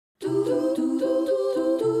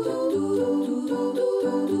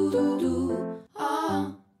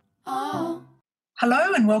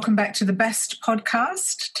Hello and welcome back to the Best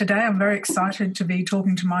Podcast. Today I'm very excited to be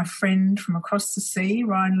talking to my friend from across the sea,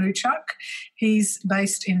 Ryan Luchuk. He's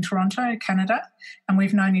based in Toronto, Canada, and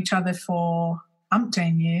we've known each other for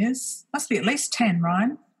umpteen years. Must be at least 10,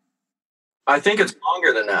 Ryan. I think it's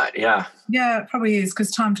longer than that, yeah. Yeah, it probably is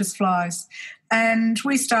because time just flies. And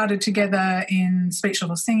we started together in speech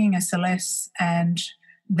level singing, SLS, and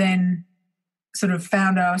then sort of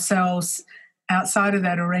found ourselves outside of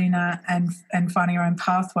that arena and finding our own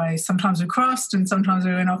pathway. Sometimes we crossed and sometimes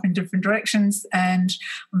we went off in different directions. And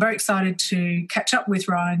I'm very excited to catch up with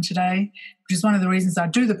Ryan today, which is one of the reasons I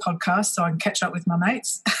do the podcast, so I can catch up with my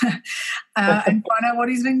mates and find out what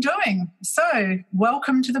he's been doing. So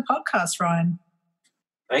welcome to the podcast, Ryan.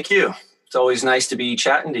 Thank you. It's always nice to be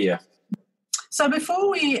chatting to you. So before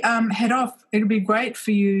we head off, it would be great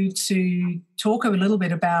for you to talk a little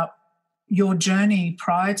bit about your journey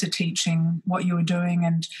prior to teaching, what you were doing,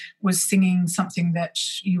 and was singing something that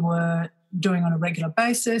you were doing on a regular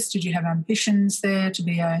basis? Did you have ambitions there to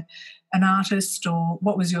be an artist, or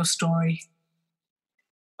what was your story?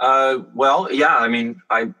 Well, yeah, I mean,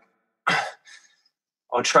 I'll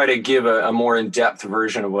try to give a more in-depth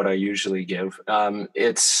version of what I usually give. I'm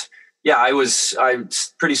pretty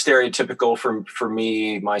stereotypical for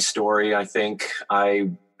me, my story. I think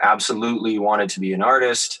I absolutely wanted to be an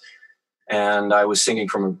artist. And I was singing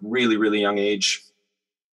from a really, really young age.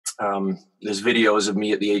 There's videos of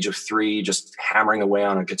me at the age of 3 just hammering away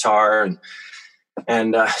on a guitar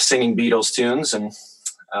and singing Beatles tunes. And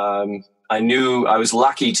I knew I was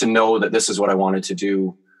lucky to know that this is what I wanted to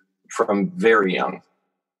do from very young.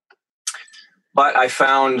 But I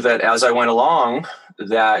found that as I went along,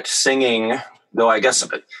 that singing, though I guess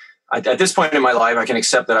at this point in my life, I can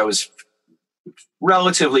accept that I was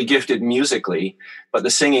relatively gifted musically, but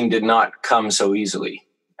the singing did not come so easily.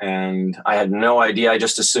 And I had no idea. I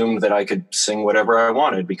just assumed that I could sing whatever I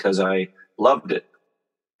wanted because I loved it.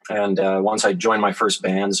 And once I joined my first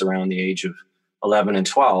bands around the age of 11 and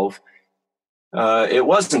 12, it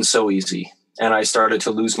wasn't so easy. And I started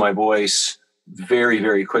to lose my voice very,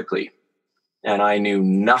 very quickly. And I knew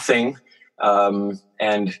nothing.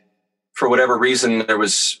 And for whatever reason, there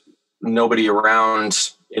was nobody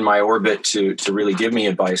around in my orbit to really give me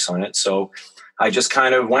advice on it. So I just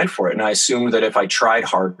kind of went for it. And I assumed that if I tried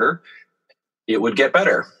harder, it would get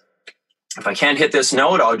better. If I can't hit this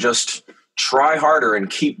note, I'll just try harder and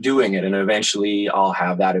keep doing it. And eventually I'll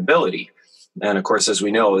have that ability. And of course, as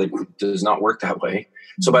we know, it does not work that way.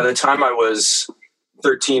 So by the time I was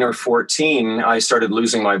 13 or 14, I started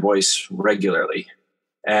losing my voice regularly.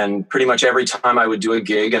 And pretty much every time I would do a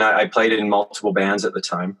gig, and I played in multiple bands at the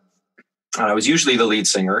time, I was usually the lead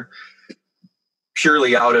singer,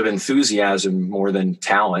 purely out of enthusiasm more than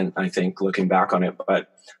talent, I think, looking back on it. But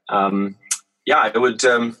I'd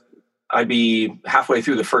be halfway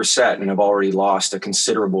through the first set and I've already lost a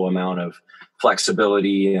considerable amount of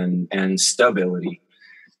flexibility and stability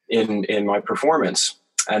in my performance.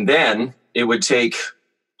 And then it would take,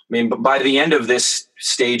 by the end of this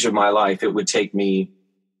stage of my life, it would take me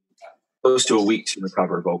close to a week to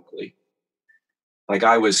recover vocally. Like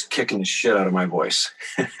I was kicking the shit out of my voice.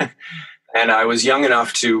 And I was young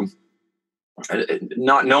enough to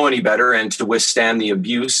not know any better and to withstand the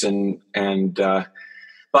abuse. But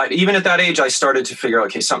even at that age, I started to figure out,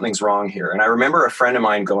 okay, something's wrong here. And I remember a friend of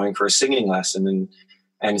mine going for a singing lesson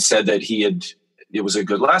and said that it was a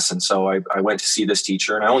good lesson. So I went to see this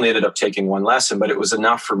teacher, and I only ended up taking one lesson, but it was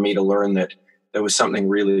enough for me to learn that there was something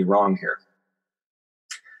really wrong here.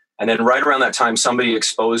 And then right around that time, somebody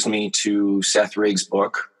exposed me to Seth Riggs'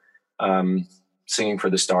 book, Singing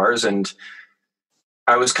for the Stars. And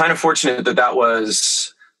I was kind of fortunate that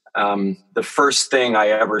was the first thing I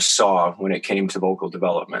ever saw when it came to vocal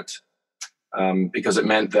development, because it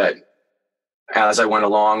meant that as I went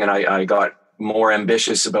along and I got more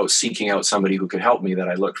ambitious about seeking out somebody who could help me, that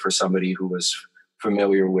I looked for somebody who was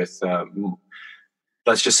familiar with,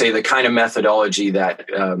 let's just say, the kind of methodology that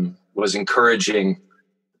was encouraging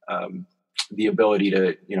the ability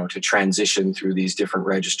to transition through these different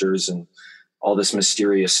registers and all this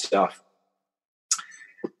mysterious stuff.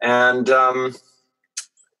 And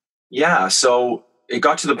so it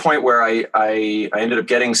got to the point where I ended up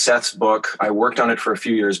getting Seth's book. I worked on it for a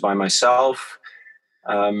few years by myself.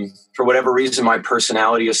 For whatever reason, my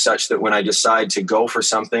personality is such that when I decide to go for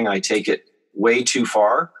something, I take it way too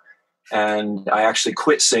far. And I actually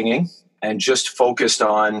quit singing and just focused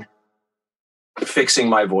on fixing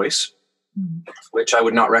my voice, which I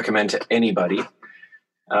would not recommend to anybody.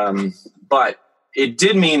 But it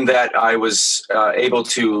did mean that I was able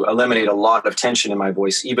to eliminate a lot of tension in my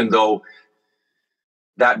voice, even though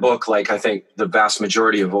that book, like I think the vast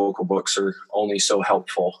majority of vocal books, are only so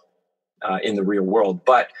helpful in the real world.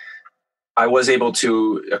 But I was able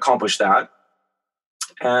to accomplish that.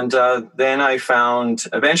 And then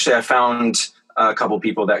eventually I found a couple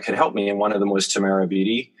people that could help me. And one of them was Tamara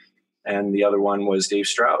Beatty, and the other one was Dave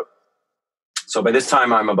Stroud. So by this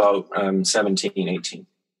time I'm about 17, 18.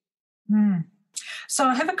 So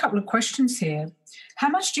I have a couple of questions here. How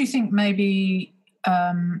much do you think maybe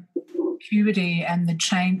puberty and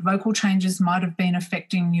the vocal changes might have been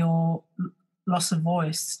affecting your loss of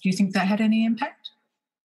voice? Do you think that had any impact?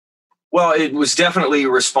 Well, it was definitely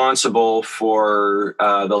responsible for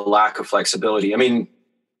the lack of flexibility. I mean,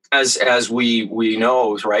 as we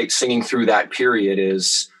know, right, singing through that period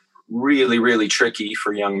is really, really tricky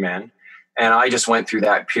for young men. And I just went through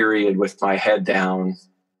that period with my head down,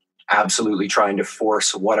 absolutely trying to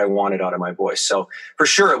force what I wanted out of my voice. So for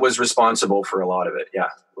sure, it was responsible for a lot of it. Yeah,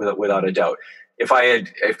 without a doubt. If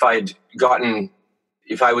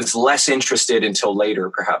I was less interested until later,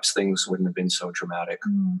 perhaps things wouldn't have been so dramatic.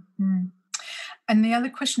 Mm-hmm. And the other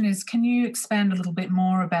question is, can you expand a little bit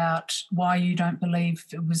more about why you don't believe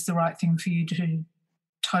it was the right thing for you to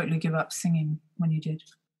totally give up singing when you did?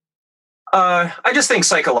 I just think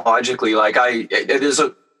psychologically, like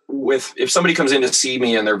if somebody comes in to see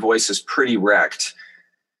me and their voice is pretty wrecked,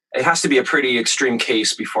 it has to be a pretty extreme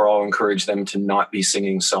case before I'll encourage them to not be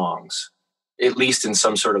singing songs, at least in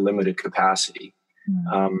some sort of limited capacity.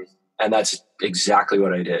 And that's exactly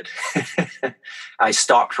what I did. I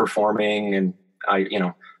stopped performing, and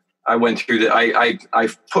I went through I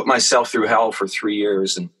put myself through hell for 3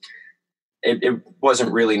 years, and it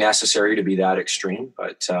wasn't really necessary to be that extreme.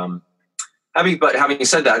 But having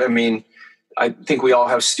said that, I mean, I think we all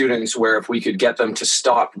have students where if we could get them to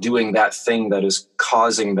stop doing that thing that is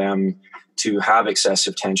causing them to have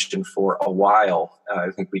excessive tension for a while,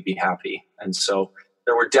 I think we'd be happy. And so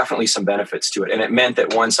there were definitely some benefits to it. And it meant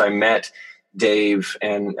that once I met Dave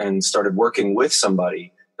and started working with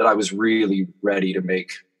somebody, that I was really ready to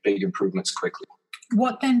make big improvements quickly.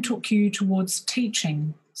 What then took you towards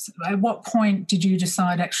teaching? So at what point did you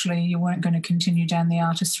decide actually you weren't going to continue down the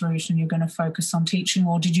artist route and you're going to focus on teaching,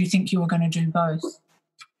 or did you think you were going to do both?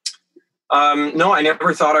 No, I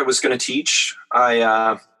never thought I was going to teach.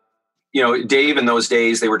 Dave in those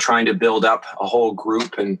days, they were trying to build up a whole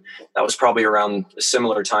group, and that was probably around a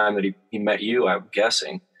similar time that he met you, I'm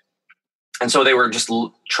guessing. And so they were just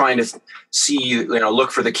trying to see,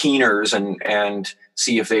 look for the keeners and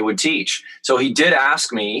see if they would teach. So he did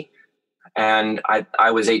ask me, and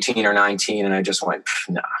I was 18 or 19, and I just went,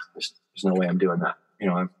 nah, there's no way I'm doing that.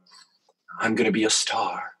 I'm going to be a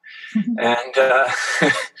star. And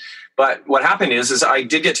but what happened is I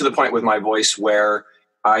did get to the point with my voice where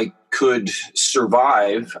I could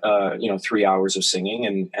survive, 3 hours of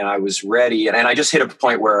singing, and I was ready. And I just hit a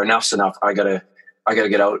point where enough's enough. I gotta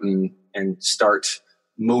get out and start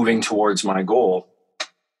moving towards my goal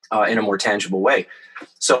in a more tangible way.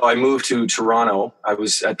 So I moved to Toronto. At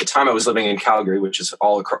the time I was living in Calgary, which is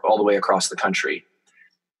all the way across the country.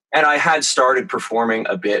 And I had started performing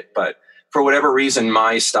a bit, but for whatever reason,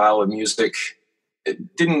 my style of music, it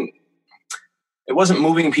wasn't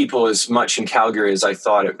moving people as much in Calgary as I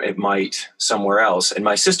thought it might somewhere else. And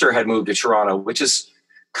my sister had moved to Toronto, which is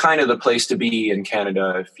kind of the place to be in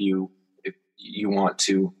Canada if you want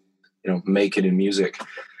to, make it in music.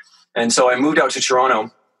 And so I moved out to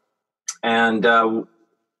Toronto, and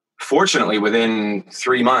fortunately, within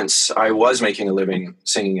 3 months, I was making a living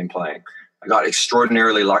singing and playing. I got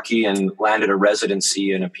extraordinarily lucky and landed a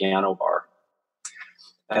residency in a piano bar.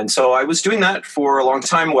 And so I was doing that for a long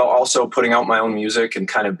time while also putting out my own music and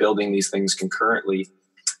kind of building these things concurrently.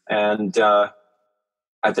 And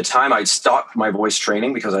at the time, I'd stopped my voice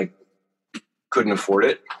training because I couldn't afford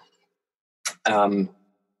it. And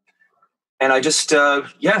I just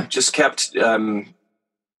kept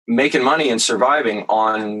making money and surviving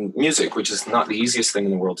on music, which is not the easiest thing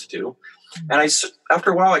in the world to do. And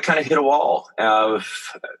after a while, I kind of hit a wall of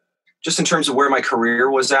just in terms of where my career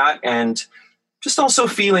was at, and just also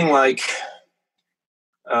feeling like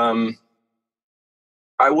I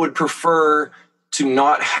would prefer to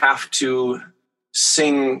not have to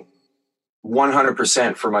sing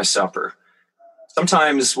 100% for my supper.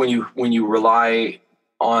 Sometimes when you rely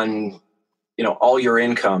on, all your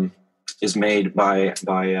income is made by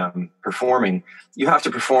performing, you have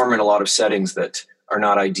to perform in a lot of settings that are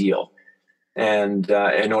not ideal. And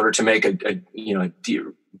in order to make a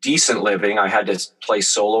decent living, I had to play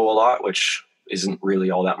solo a lot, which isn't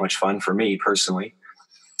really all that much fun for me personally.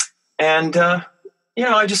 And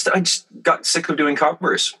I just got sick of doing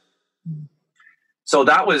covers. So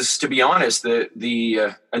that was, to be honest,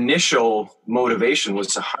 the initial motivation was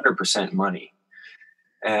 100% money,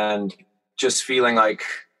 and just feeling like,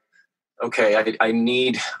 okay,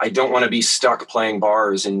 I don't want to be stuck playing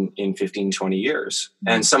bars in 15, 20 years.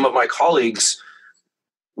 And some of my colleagues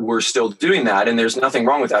were still doing that. And there's nothing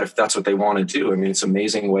wrong with that if that's what they want to do. I mean, it's an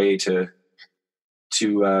amazing way to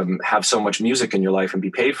have so much music in your life and be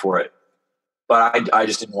paid for it. But I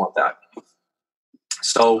just didn't want that.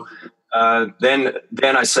 So then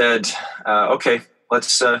I said, okay,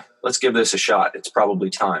 let's give this a shot. It's probably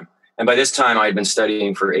time. And by this time I had been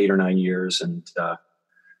studying for 8 or 9 years. And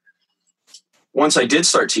once I did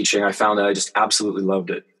start teaching, I found that I just absolutely loved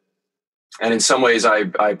it. And in some ways I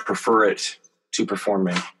prefer it to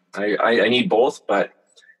performing. I need both, but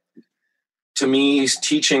to me,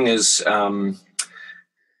 teaching is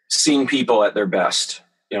seeing people at their best.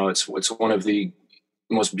 It's one of the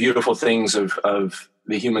most beautiful things of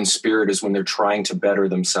the human spirit is when they're trying to better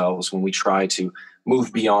themselves, when we try to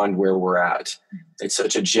move beyond where we're at. It's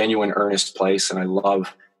such a genuine, earnest place, and I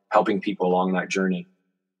love helping people along that journey.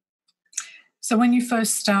 So when you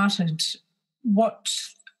first started, what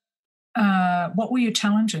were your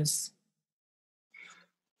challenges?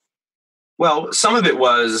 Well, some of it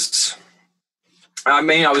was, I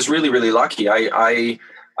was really, really lucky. I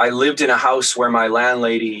lived in a house where my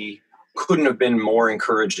landlady couldn't have been more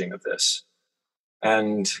encouraging of this.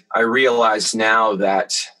 And I realize now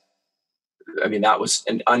that, that was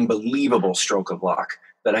an unbelievable stroke of luck,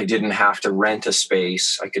 that I didn't have to rent a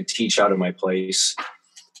space. I could teach out of my place.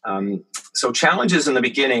 So challenges in the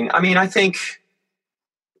beginning, I think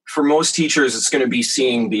for most teachers, it's going to be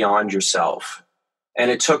seeing beyond yourself. And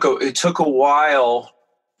it took a while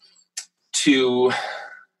to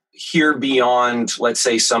hear beyond, let's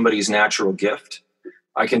say, somebody's natural gift.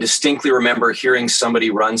 I can distinctly remember hearing somebody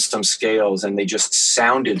run some scales and they just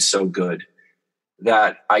sounded so good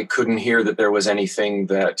that I couldn't hear that there was anything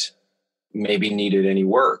that maybe needed any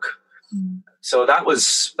work. Mm. So that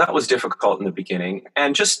was difficult in the beginning.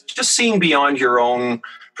 And just seeing beyond your own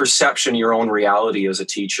perception, your own reality as a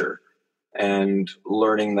teacher, and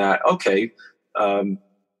learning that, okay,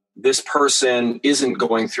 this person isn't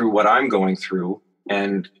going through what I'm going through,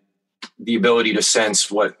 and the ability to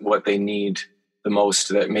sense what they need the most,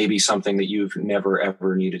 that may be something that you've never,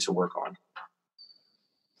 ever needed to work on.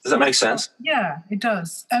 Does that make sense? Yeah, it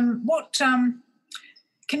does.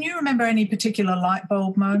 Can you remember any particular light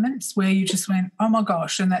bulb moments where you just went, oh my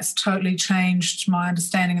gosh, and that's totally changed my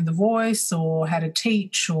understanding of the voice, or how to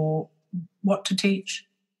teach, or what to teach?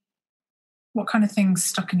 What kind of things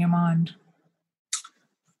stuck in your mind?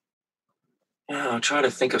 Yeah, I'll try to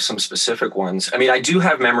think of some specific ones. I do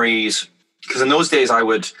have memories, because in those days I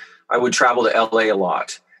would travel to LA a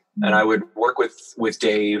lot, and I would work with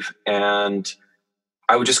Dave, and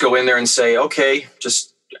I would just go in there and say, okay,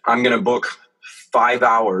 I'm going to book 5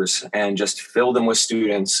 hours and just fill them with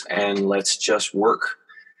students, and let's just work.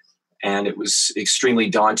 And it was extremely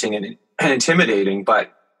daunting and intimidating,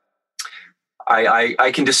 but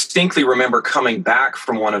I can distinctly remember coming back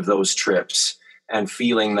from one of those trips and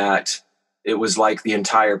feeling that it was like the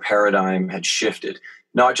entire paradigm had shifted,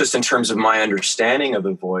 not just in terms of my understanding of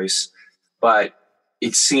the voice, but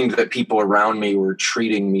it seemed that people around me were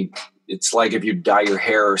treating me. It's like if you dye your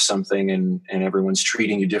hair or something and everyone's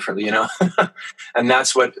treating you differently, and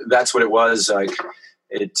that's what it was like.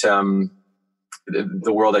 The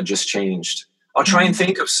world had just changed. I'll try and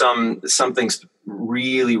think of something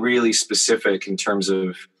really, really specific in terms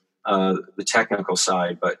of the technical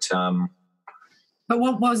side, but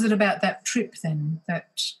what was it about that trip then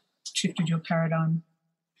that shifted your paradigm?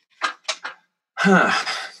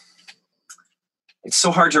 It's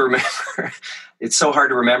so hard to remember. It's so hard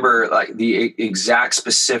to remember like the exact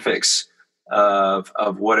specifics of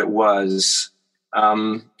what it was.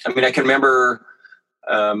 I can remember,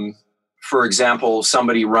 for example,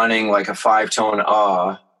 somebody running like a 5-tone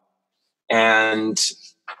ah and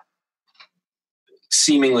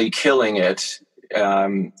seemingly killing it,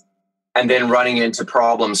 and then running into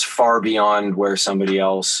problems far beyond where somebody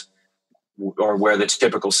else or where the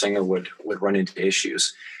typical singer would run into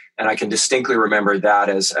issues. And I can distinctly remember that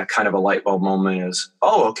as a kind of a light bulb moment, as,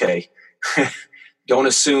 oh, okay, don't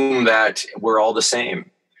assume that we're all the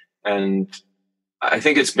same. And I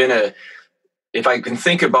think it's been if I can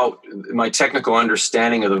think about my technical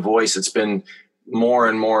understanding of the voice, it's been more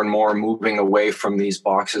and more and more moving away from these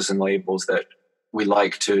boxes and labels that we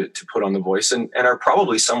like to put on the voice and are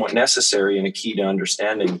probably somewhat necessary and a key to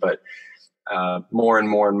understanding. But more and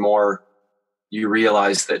more and more, you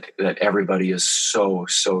realize that everybody is so,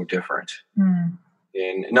 so different.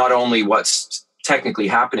 In not only what's technically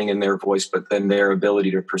happening in their voice, but then their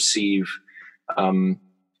ability to perceive and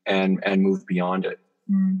move beyond it.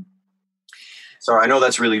 Mm. Sorry, I know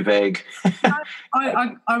that's really vague.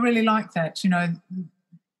 I really like that,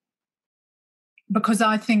 because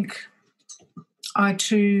I think I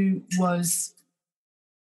too was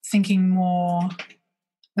thinking more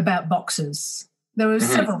about boxes. There were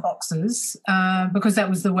several boxes because that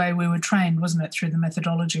was the way we were trained, wasn't it, through the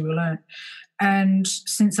methodology we learned. And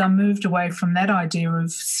since I moved away from that idea of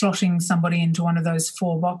slotting somebody into one of those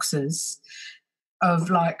 4 boxes of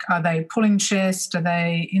like, are they pulling chest? Are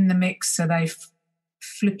they in the mix? Are they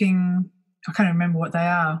flipping? I can't remember what they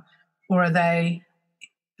are. Or are they...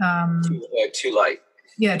 too light.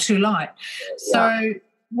 Yeah, too light. Yeah. So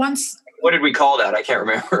once... What did we call that? I can't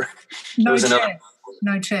remember. No chest.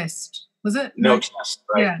 No chest. Was it? No chest,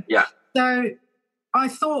 right. Yeah. So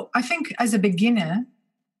I think as a beginner,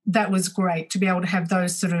 that was great to be able to have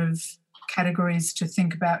those sort of categories to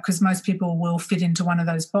think about, because most people will fit into one of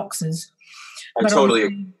those boxes. I totally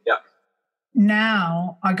agree. Yeah.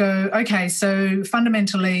 Now I go, okay, so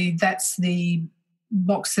fundamentally that's the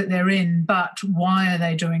box that they're in, but why are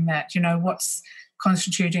they doing that? What's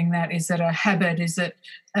constituting that? Is it a habit? Is it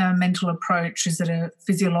a mental approach? Is it a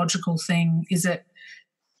physiological thing? Is it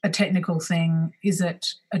a technical thing? Is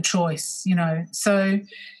it a choice? So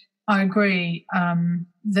I agree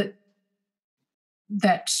that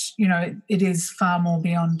it is far more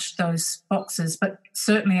beyond those boxes, but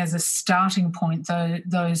certainly as a starting point,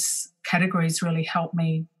 those categories really help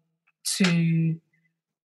me to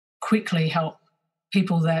quickly help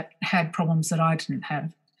people that had problems that I didn't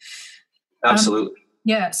have. Absolutely.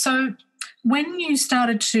 Yeah. So when you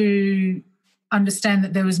started to understand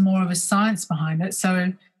that there was more of a science behind it,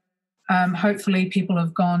 so hopefully people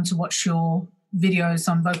have gone to watch your videos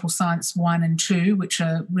on Vocal Science 1 and 2, which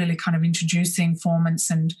are really kind of introducing formants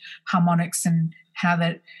and harmonics and how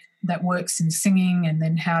that works in singing, and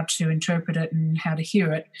then how to interpret it and how to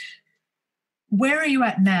hear it. Where are you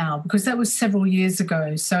at now? Because that was several years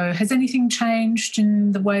ago. So has anything changed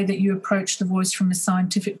in the way that you approach the voice from a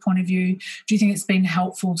scientific point of view? Do you think it's been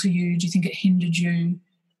helpful to you? Do you think it hindered you?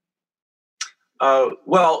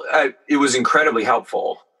 It was incredibly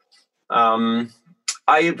helpful.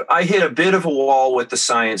 I hit a bit of a wall with the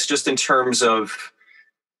science, just in terms of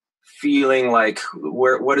feeling like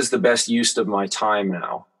what is the best use of my time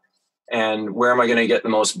now, and where am I going to get the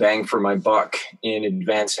most bang for my buck in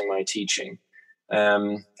advancing my teaching.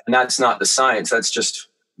 And that's not the science. That's just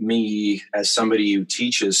me as somebody who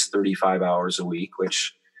teaches 35 hours a week,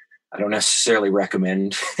 which I don't necessarily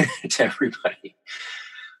recommend to everybody.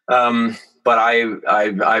 But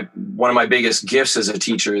I one of my biggest gifts as a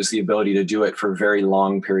teacher is the ability to do it for very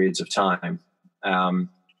long periods of time.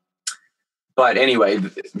 But anyway,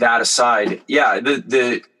 that aside, yeah,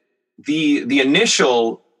 the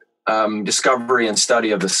initial discovery and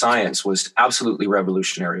study of the science was absolutely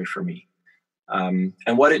revolutionary for me. And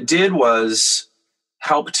what it did was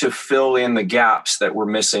help to fill in the gaps that were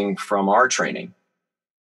missing from our training.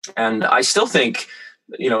 And I still think,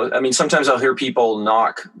 sometimes I'll hear people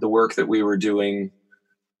knock the work that we were doing,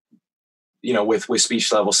 with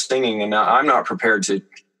speech level singing. And I'm not prepared to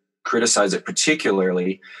criticize it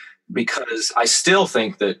particularly, because I still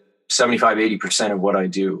think that 75-80% of what I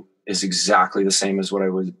do is exactly the same as what I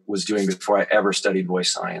was doing before I ever studied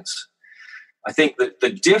voice science. I think that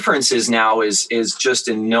the difference is now is just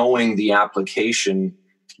in knowing the application,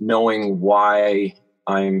 knowing why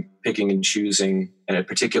I'm picking and choosing a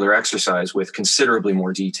particular exercise with considerably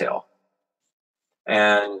more detail.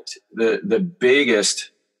 And the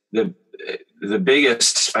biggest,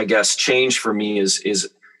 I guess, change for me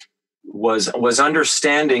was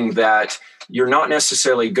understanding that you're not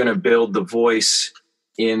necessarily going to build the voice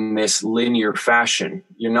in this linear fashion.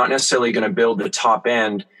 You're not necessarily going to build the top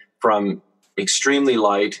end from extremely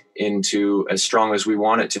light into as strong as we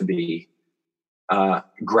want it to be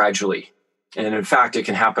gradually. And in fact, it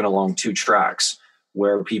can happen along 2 tracks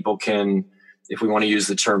where people can, if we want to use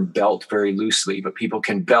the term belt very loosely, but people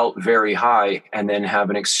can belt very high and then have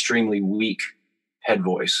an extremely weak head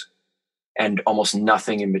voice and almost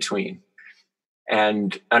nothing in between.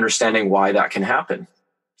 And understanding why that can happen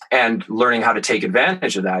and learning how to take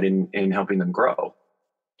advantage of that in helping them grow.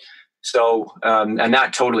 So, and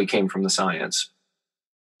that totally came from the science.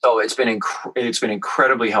 So it's been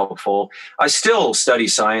incredibly helpful. I still study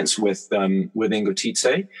science with Ingo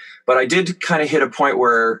Tietze, but I did kind of hit a point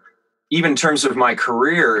where, even in terms of my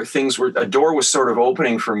career, a door was sort of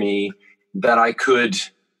opening for me that I could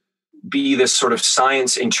be this sort of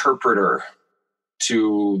science interpreter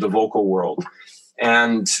to the vocal world.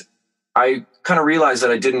 And I kind of realized that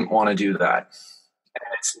I didn't want to do that.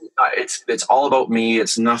 It's all about me.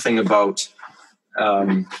 It's nothing about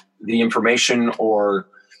the information, or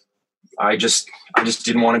I just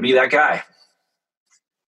didn't want to be that guy,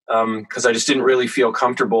 because I just didn't really feel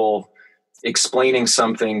comfortable explaining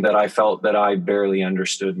something that I felt that I barely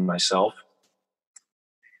understood myself.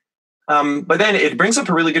 But then it brings up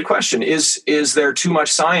a really good question. Is there too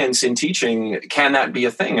much science in teaching? Can that be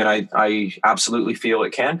a thing? And I absolutely feel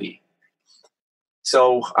it can be.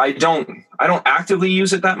 So I don't actively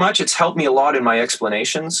use it that much. It's helped me a lot in my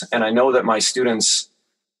explanations. And I know that my students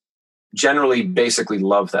generally basically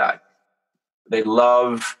love that. They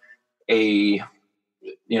love a,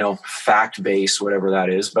 fact base, whatever that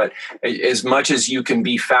is. But as much as you can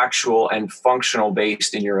be factual and functional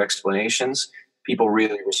based in your explanations, people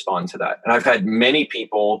really respond to that. And I've had many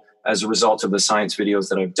people, as a result of the science videos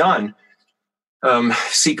that I've done,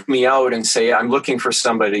 seek me out and say, I'm looking for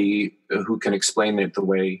somebody who can explain it the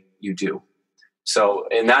way you do. So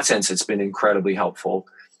in that sense, it's been incredibly helpful.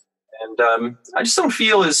 And I just don't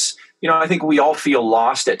feel I think we all feel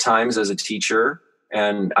lost at times as a teacher.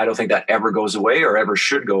 And I don't think that ever goes away or ever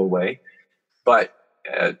should go away. But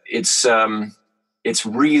it's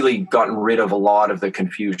really gotten rid of a lot of the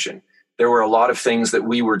confusion. There were a lot of things that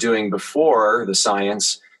we were doing before the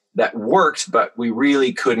science that worked, but we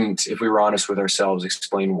really couldn't, if we were honest with ourselves,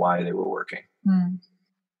 explain why they were working. Mm.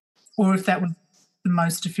 Or if that was the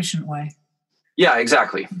most efficient way. Yeah,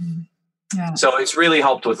 exactly. Mm. Yeah. So it's really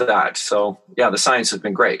helped with that. So yeah, the science has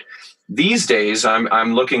been great. These days,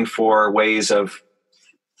 I'm looking for ways of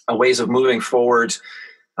moving forward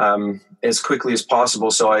as quickly as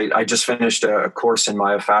possible. So I just finished a course in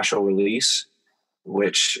myofascial release,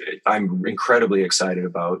 which I'm incredibly excited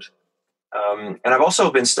about. And I've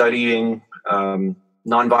also been studying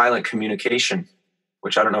nonviolent communication,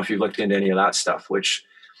 which I don't know if you've looked into any of that stuff, which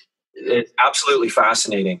is absolutely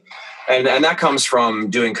fascinating. And that comes from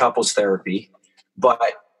doing couples therapy, but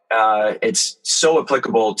it's so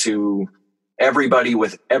applicable to everybody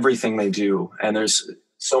with everything they do. And there's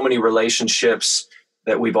so many relationships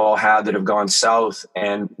that we've all had that have gone south.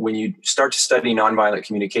 And when you start to study nonviolent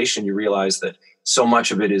communication, you realize that so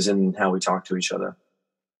much of it is in how we talk to each other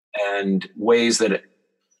and ways that,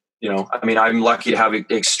 I'm lucky to have an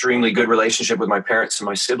extremely good relationship with my parents and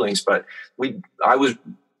my siblings, but we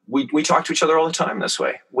talk to each other all the time this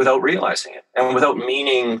way without realizing it and without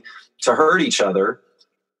meaning to hurt each other.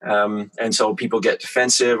 And so people get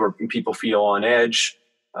defensive or people feel on edge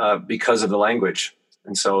because of the language.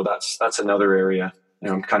 And so that's another area.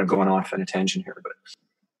 I'm kind of going off on a tangent here, but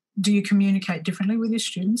do you communicate differently with your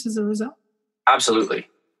students as a result? Absolutely.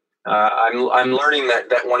 I'm learning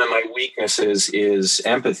that one of my weaknesses is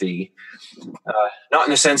empathy, not in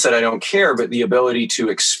the sense that I don't care, but the ability to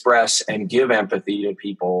express and give empathy to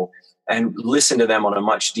people and listen to them on a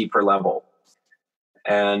much deeper level.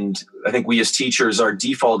 And I think we as teachers, our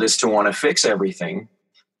default is to want to fix everything.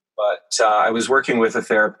 But I was working with a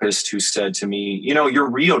therapist who said to me, your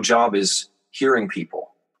real job is hearing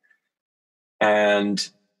people. And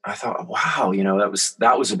I thought, wow,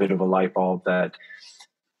 that was a bit of a light bulb that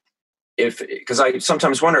because I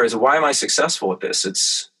sometimes wonder, why am I successful at this?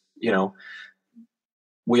 It's,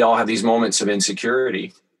 we all have these moments of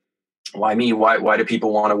insecurity. Why me? Why do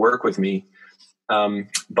people want to work with me?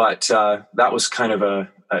 But that was kind of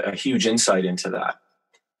a huge insight into that.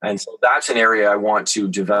 And so that's an area I want to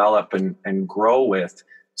develop and grow with,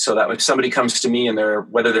 so that if somebody comes to me and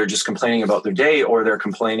whether they're just complaining about their day or they're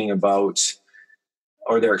complaining about,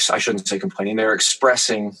 I shouldn't say complaining, they're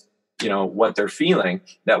expressing, what they're feeling,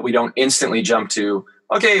 that we don't instantly jump to,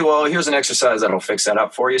 okay, well, here's an exercise that'll fix that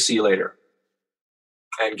up for you. See you later.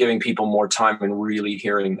 And giving people more time and really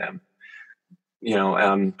hearing them.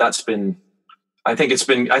 That's been, I think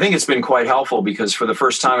it's been quite helpful, because for the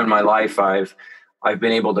first time in my life, I've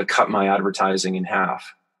been able to cut my advertising in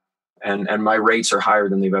half, and my rates are higher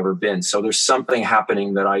than they've ever been. So there's something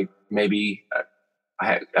happening that I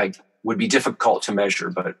would be difficult to measure,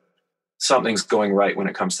 but something's going right when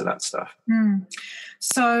it comes to that stuff. Mm.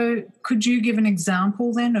 So could you give an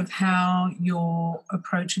example then of how your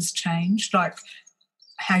approach has changed, like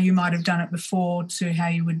how you might have done it before to how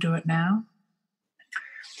you would do it now?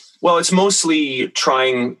 Well, it's mostly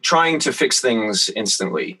trying to fix things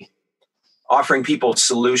instantly, offering people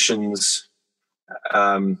solutions,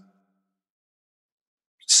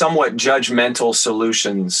 somewhat judgmental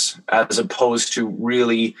solutions, as opposed to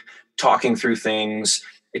really talking through things,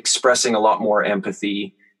 expressing a lot more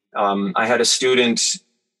empathy. I had a student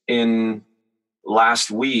in last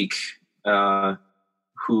week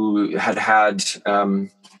who had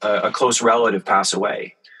a close relative pass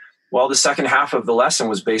away. Well, the second half of the lesson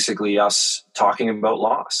was basically us talking about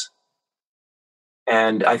loss.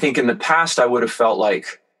 And I think in the past I would have felt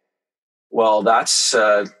like, well, that's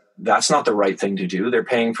not the right thing to do. They're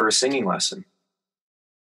paying for a singing lesson.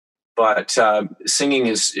 But singing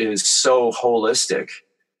is so holistic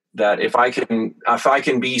that if I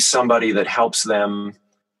can be somebody that helps them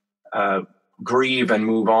grieve and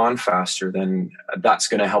move on faster, then that's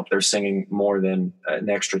going to help their singing more than an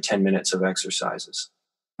extra 10 minutes of exercises.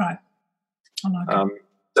 Right. I like it.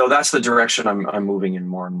 So that's the direction I'm moving in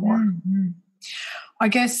more and more. Mm-hmm. I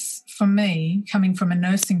guess for me, coming from a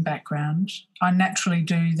nursing background, I naturally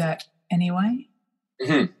do that anyway.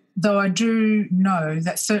 Mm-hmm. Though I do know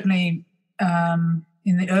that certainly in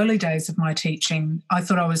the early days of my teaching, I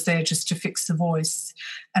thought I was there just to fix the voice.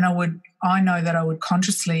 And I know that I would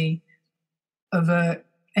consciously avert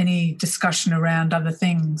any discussion around other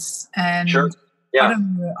things. And sure. Yeah.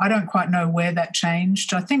 I don't quite know where that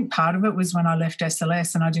changed. I think part of it was when I left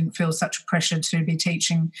SLS and I didn't feel such pressure to be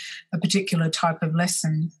teaching a particular type of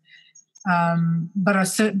lesson. But I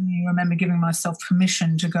certainly remember giving myself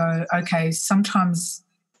permission to go, okay, sometimes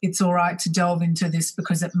it's all right to delve into this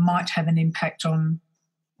because it might have an impact on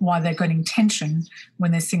why they're getting tension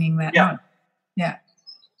when they're singing that note. Yeah.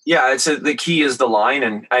 Yeah, the key is the line.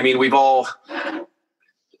 And I mean, we've all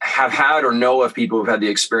have had or know of people who've had the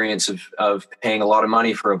experience of paying a lot of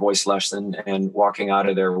money for a voice lesson and walking out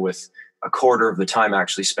of there with a quarter of the time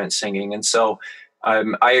actually spent singing. And so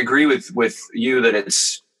I agree with you that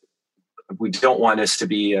we don't want this to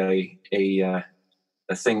be a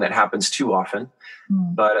thing that happens too often.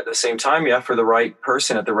 But at the same time, for the right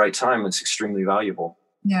person at the right time, it's extremely valuable.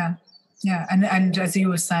 Yeah. And as you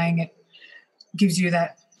were saying, it gives you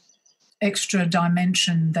that extra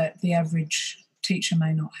dimension that the average teacher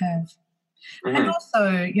may not have. Mm-hmm. And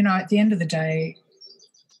also, at the end of the day,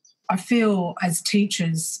 I feel as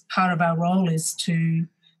teachers, part of our role is to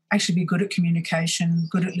actually be good at communication,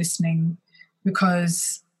 good at listening,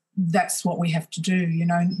 because that's what we have to do,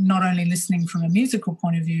 not only listening from a musical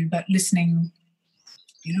point of view, but listening,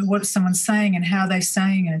 what someone's saying and how they're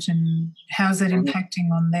saying it and how's that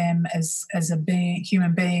impacting on them as a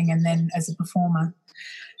human being and then as a performer.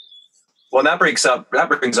 Well, that brings up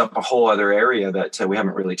a whole other area that we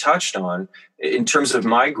haven't really touched on in terms of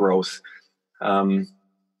my growth.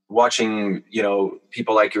 Watching,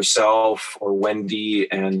 people like yourself or Wendy,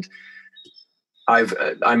 and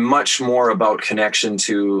I'm much more about connection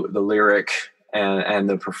to the lyric and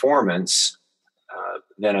the performance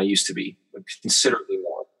than I used to be, considerably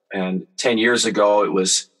more. And 10 years ago, it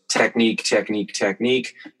was technique.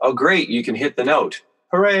 Oh, great, you can hit the note.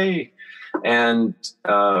 Hooray. And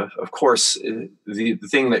of course, the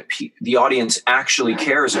thing that the audience actually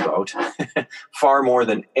cares about far more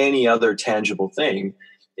than any other tangible thing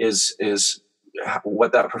is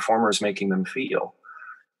what that performer is making them feel.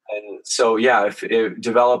 And so, if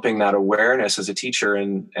developing that awareness as a teacher,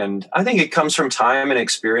 and I think it comes from time and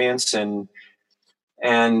experience and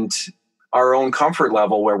our own comfort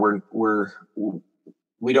level, where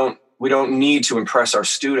we don't need to impress our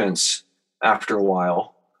students after a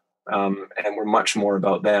while. And we're much more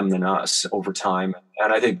about them than us over time.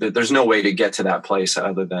 And I think that there's no way to get to that place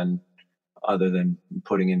other than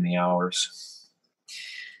putting in the hours.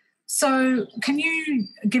 So can you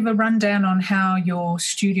give a rundown on how your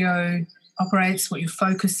studio operates, what your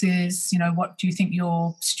focus is? What do you think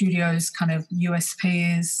your studio's kind of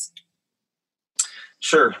USP is?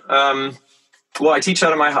 Sure. Well, I teach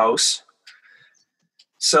out of my house.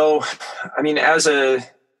 So, I mean,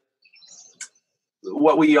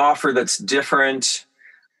 what we offer that's different.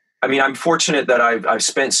 I mean, I'm fortunate that I've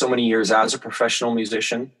spent so many years as a professional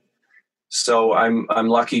musician. So I'm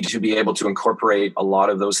lucky to be able to incorporate a lot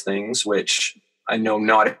of those things, which I know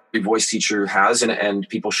not every voice teacher has, and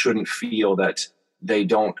people shouldn't feel that they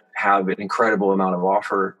don't have an incredible amount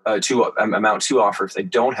to offer if they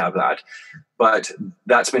don't have that. But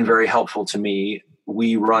that's been very helpful to me.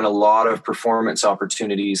 We run a lot of performance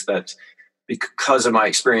opportunities that, because of my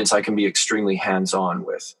experience, I can be extremely hands-on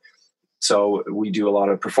with. So we do a lot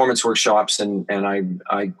of performance workshops, and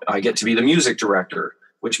I get to be the music director,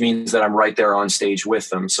 which means that I'm right there on stage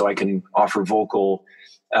with them, so I can offer vocal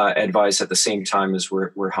advice at the same time as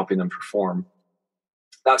we're helping them perform.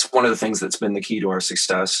 That's one of the things that's been the key to our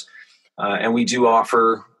success. And we do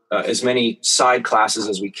offer as many side classes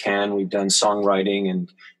as we can. We've done songwriting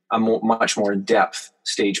and a much more in-depth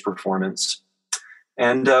stage performance.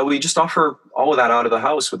 And we just offer all of that out of the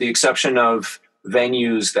house, with the exception of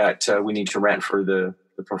venues that we need to rent for the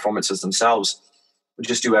performances themselves. We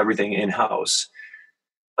just do everything in-house.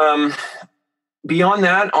 Beyond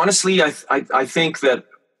that, honestly, I think that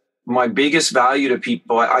my biggest value to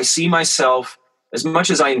people, I see myself, as much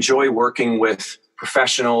as I enjoy working with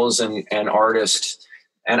professionals and artists,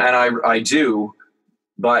 and I do,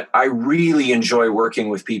 but I really enjoy working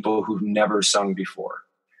with people who've never sung before,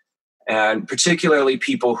 and particularly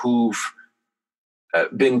people who've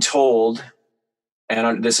been told,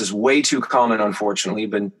 and this is way too common, unfortunately,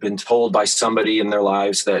 been told by somebody in their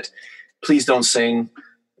lives that please don't sing.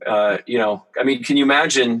 I mean, can you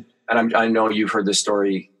imagine? And I know you've heard this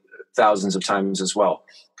story thousands of times as well.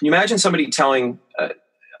 Can you imagine somebody telling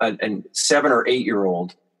a 7 or 8 year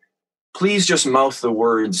old, please just mouth the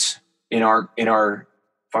words in our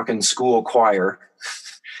fucking school choir.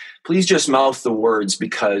 Please just mouth the words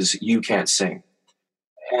because you can't sing.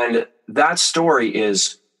 And that story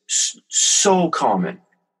is so common.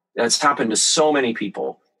 That's happened to so many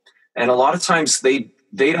people. And a lot of times they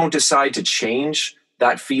don't decide to change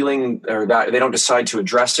that feeling, or that they don't decide to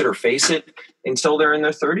address it or face it until they're in their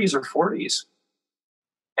 30s or 40s.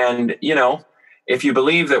 And, if you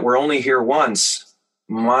believe that we're only here once,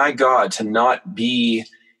 my God, to not be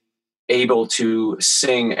able to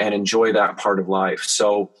sing and enjoy that part of life.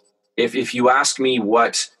 So if you ask me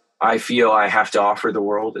what I feel I have to offer the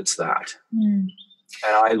world, it's that. And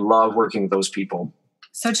I love working with those people.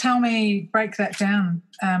 So tell me, break that down,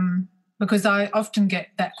 because I often get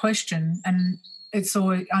that question, and it's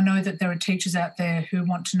always, I know that there are teachers out there who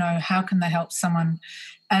want to know how can they help someone,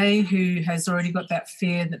 A, who has already got that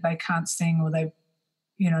fear that they can't sing, or they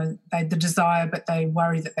the desire but they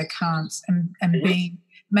worry that they can't, and B,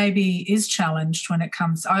 maybe is challenged when it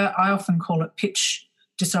comes. I often call it pitch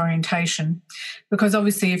disorientation, because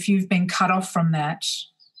obviously if you've been cut off from that,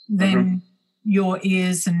 then your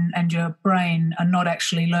ears and your brain are not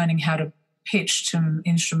actually learning how to pitch to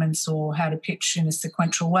instruments or how to pitch in a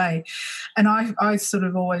sequential way. And I sort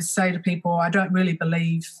of always say to people, I don't really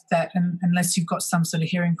believe that unless you've got some sort of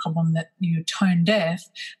hearing problem that you're tone deaf,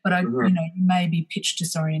 but you may be pitch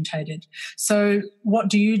disorientated. So what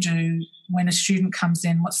do you do when a student comes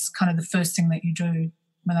in? What's kind of the first thing that you do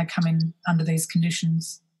when they come in under these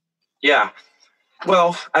conditions? Yeah.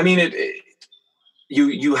 Well, I mean,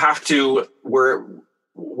 you have to,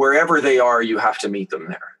 wherever they are, you have to meet them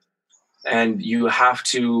there. And you have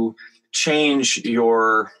to change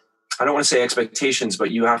your, I don't want to say expectations,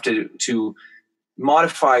 but you have to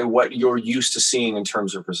modify what you're used to seeing in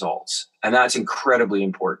terms of results. And that's incredibly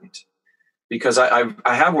important, because I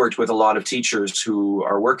have worked with a lot of teachers who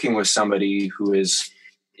are working with somebody who is,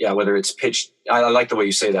 whether it's pitch, I like the way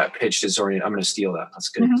you say that, pitch disoriented. I'm going to steal that. That's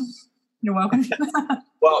good. You're welcome.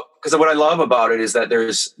 Well, because what I love about it is that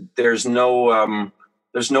there's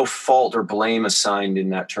no fault or blame assigned in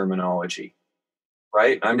that terminology,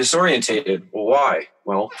 right? I'm disorientated. Well, why?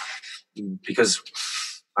 Well, because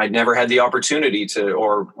I never had the opportunity to,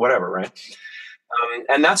 or whatever, right?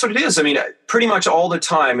 And that's what it is. I mean, pretty much all the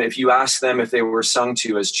time, if you ask them if they were sung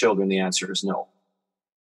to as children, the answer is no.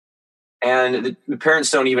 And the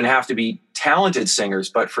parents don't even have to be talented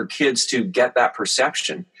singers, but for kids to get that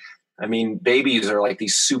perception. I mean, babies are like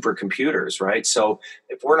these supercomputers, right? So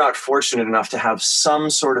if we're not fortunate enough to have some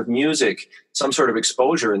sort of music, some sort of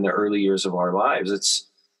exposure in the early years of our lives,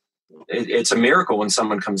 it's a miracle when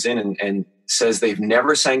someone comes in and says they've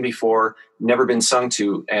never sang before, never been sung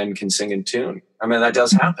to, and can sing in tune. I mean, that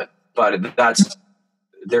does happen, but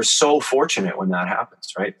they're so fortunate when that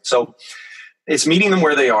happens, right? So it's meeting them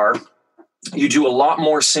where they are. You do a lot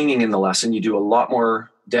more singing in the lesson. You do a lot more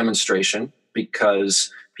demonstration,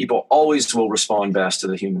 because people always will respond best to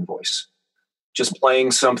the human voice. Just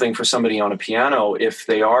playing something for somebody on a piano, if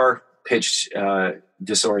they are pitch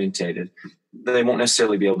disorientated, they won't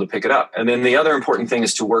necessarily be able to pick it up. And then the other important thing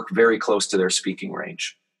is to work very close to their speaking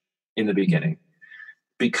range in the beginning,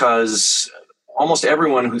 because almost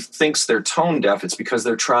everyone who thinks they're tone deaf, it's because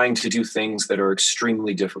they're trying to do things that are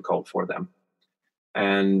extremely difficult for them.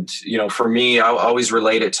 And, for me, I always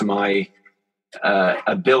relate it to my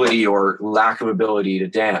ability or lack of ability to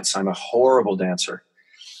dance. I'm a horrible dancer.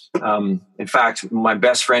 In fact, my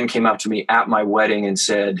best friend came up to me at my wedding and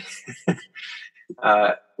said,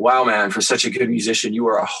 wow, man, for such a good musician, you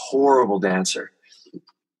are a horrible dancer.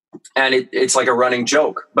 And it's like a running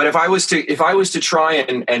joke. But if I was to try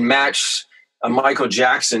and match a Michael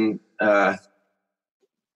Jackson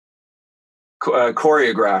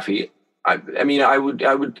choreography, I mean,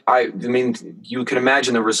 you can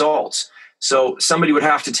imagine the results. So somebody would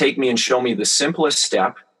have to take me and show me the simplest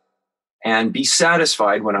step and be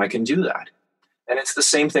satisfied when I can do that. And it's the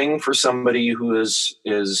same thing for somebody who is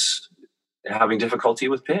having difficulty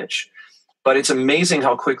with pitch. But it's amazing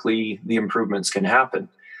how quickly the improvements can happen.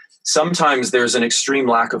 Sometimes there's an extreme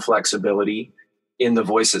lack of flexibility in the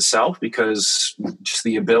voice itself, because just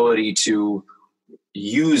the ability to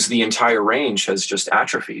use the entire range has just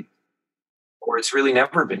atrophied. or it's really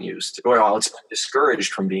never been used, or it's been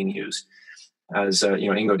discouraged from being used. As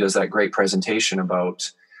Ingo does that great presentation about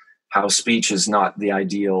how speech is not the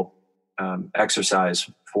ideal exercise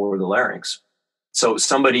for the larynx. So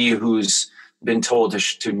somebody who's been told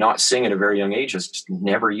to not sing at a very young age has just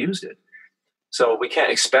never used it. So we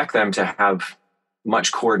can't expect them to have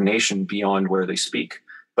much coordination beyond where they speak.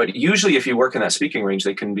 But usually if you work in that speaking range,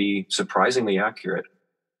 they can be surprisingly accurate.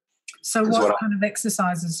 So what kind of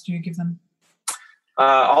exercises do you give them?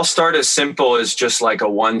 I'll start as simple as just like a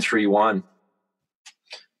 1-3-1.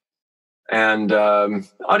 And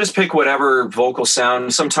I'll just pick whatever vocal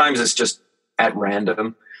sound. Sometimes it's just at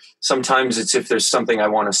random. Sometimes it's if there's something I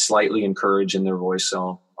want to slightly encourage in their voice,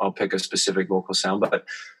 so I'll pick a specific vocal sound. But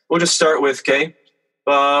we'll just start with, okay,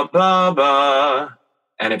 ba, ba, ba.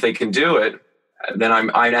 And if they can do it, then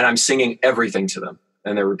I'm singing everything to them,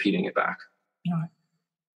 and they're repeating it back. Right.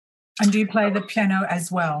 And do you play the piano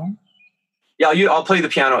as well? Yeah, I'll play the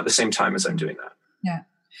piano at the same time as I'm doing that. Yeah.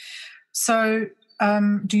 So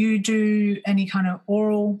do you do any kind of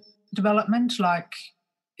oral development? Like,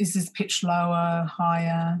 is this pitch lower,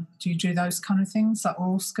 higher? Do you do those kind of things, like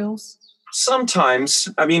oral skills? Sometimes.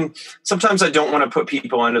 I mean, sometimes I don't want to put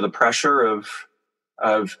people under the pressure of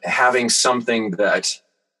having something that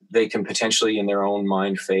they can potentially in their own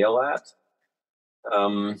mind fail at.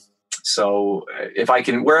 So if I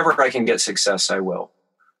can, wherever I can get success, I will.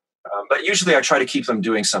 But usually I try to keep them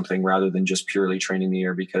doing something rather than just purely training the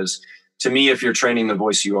ear, because to me, if you're training the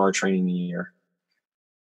voice, you are training the ear.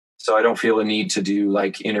 So I don't feel a need to do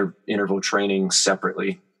like interval training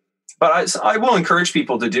separately. But I will encourage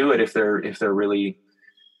people to do it if they're really,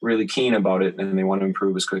 really keen about it and they want to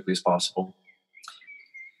improve as quickly as possible.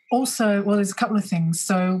 Also, well, there's a couple of things.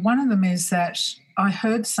 So one of them is that I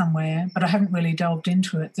heard somewhere, but I haven't really delved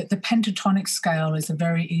into it, that the pentatonic scale is a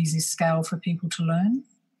very easy scale for people to learn.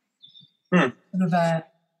 Sort of a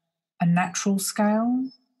natural scale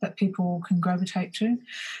that people can gravitate to.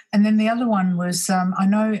 And then the other one was, I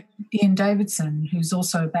know Ian Davidson, who's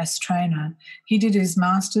also a bass trainer, he did his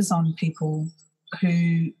masters on people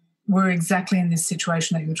who were exactly in this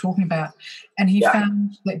situation that you were talking about. And he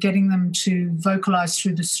found that getting them to vocalise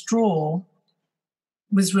through the straw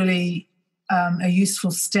was really a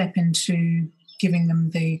useful step into giving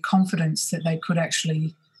them the confidence that they could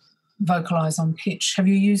actually vocalise on pitch. Have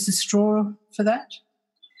you used the straw for that?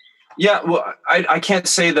 Yeah, well, I can't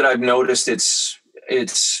say that I've noticed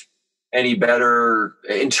it's any better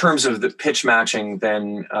in terms of the pitch matching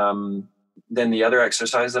than the other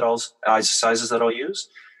exercises that I'll use.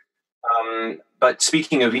 But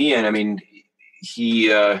speaking of Ian, I mean,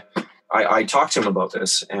 I talked to him about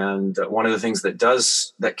this, and one of the things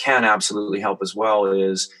that can absolutely help as well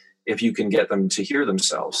is if you can get them to hear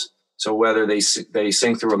themselves. So whether they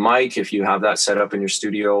sing through a mic, if you have that set up in your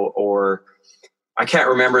studio, or I can't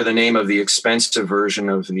remember the name of the expensive version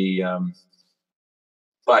of the,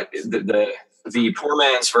 but the poor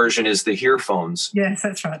man's version is the earphones. Yes,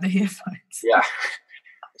 that's right, the earphones. Yeah,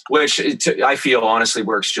 which I feel honestly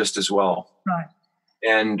works just as well. Right.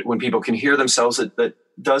 And when people can hear themselves, that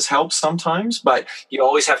does help sometimes, but you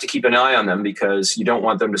always have to keep an eye on them because you don't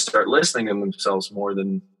want them to start listening to themselves more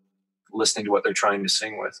than listening to what they're trying to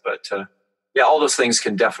sing with. But all those things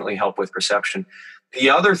can definitely help with perception. The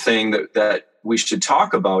other thing that we should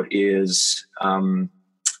talk about is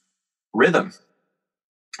rhythm.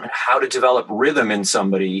 How to develop rhythm in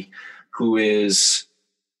somebody who is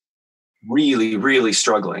really, really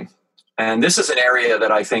struggling. And this is an area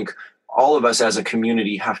that I think all of us as a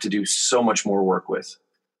community have to do so much more work with.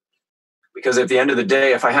 Because at the end of the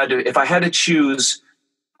day, if I had to choose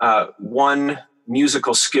one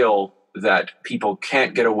musical skill that people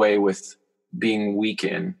can't get away with being weak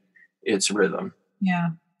in, it's rhythm. Yeah,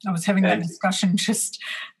 I was having that discussion just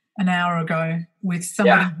an hour ago with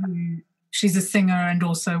somebody who, she's a singer and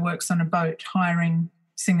also works on a boat hiring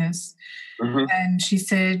singers. Mm-hmm. And she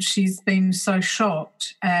said she's been so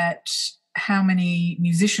shocked at how many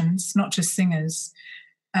musicians, not just singers,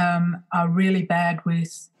 are really bad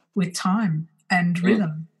with time and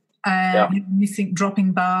rhythm. You think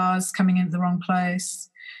dropping bars, coming into the wrong place.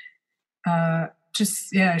 She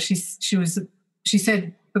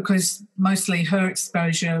said because mostly her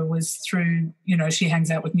exposure was through, she hangs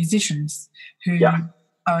out with musicians who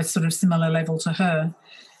are sort of similar level to her.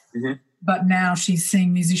 Mm-hmm. But now she's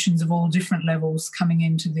seeing musicians of all different levels coming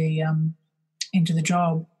into the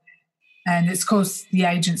job. And it's of course the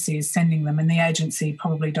agency is sending them, and the agency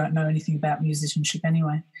probably don't know anything about musicianship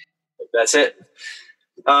anyway. That's it.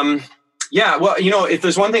 Well, if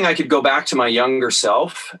there's one thing I could go back to my younger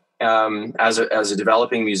self as a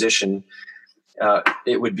developing musician,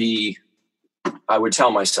 it would be, I would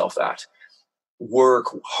tell myself that work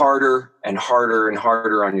harder and harder and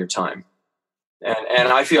harder on your time. And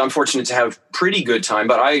I feel I'm fortunate to have pretty good time,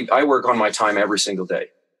 but I work on my time every single day.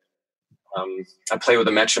 I play with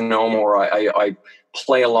a metronome, or I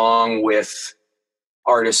play along with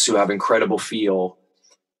artists who have incredible feel,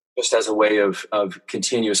 just as a way of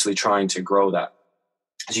continuously trying to grow that.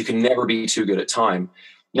 Because you can never be too good at time.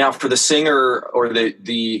 Now, for the singer or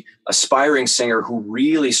the aspiring singer who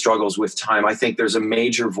really struggles with time, I think there's a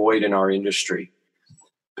major void in our industry,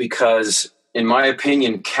 because in my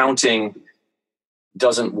opinion, counting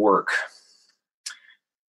doesn't work.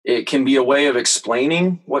 It can be a way of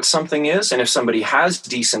explaining what something is, and if somebody has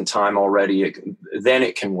decent time already, then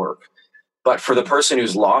it can work. But for the person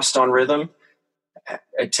who's lost on rhythm,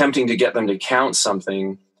 attempting to get them to count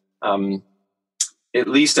something, at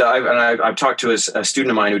least I've talked to a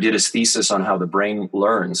student of mine who did his thesis on how the brain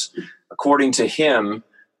learns. According to him,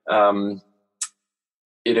 it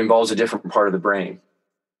involves a different part of the brain.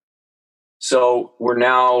 So we're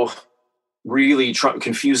now really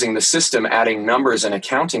confusing the system, adding numbers and a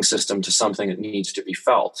counting system to something that needs to be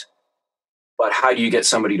felt. But how do you get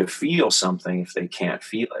somebody to feel something if they can't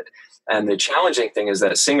feel it? And the challenging thing is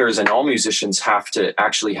that singers and all musicians have to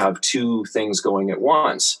actually have two things going at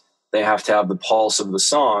once. They have to have the pulse of the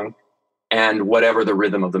song and whatever the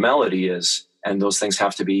rhythm of the melody is. And those things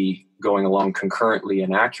have to be going along concurrently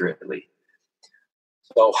and accurately.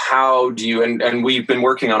 So how do you, and we've been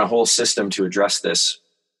working on a whole system to address this,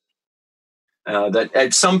 that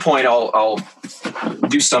at some point I'll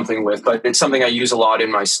do something with, but it's something I use a lot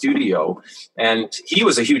in my studio. And he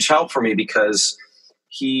was a huge help for me because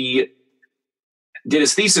he did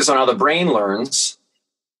his thesis on how the brain learns.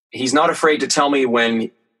 He's not afraid to tell me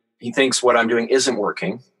when he thinks what I'm doing isn't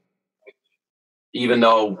working, even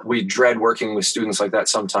though we dread working with students like that.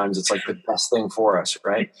 Sometimes it's like the best thing for us,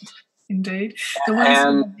 right? Indeed. The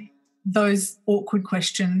ones those awkward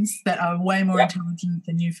questions that are way more intelligent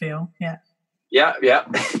than you feel. Yeah. Yeah.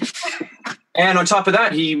 And on top of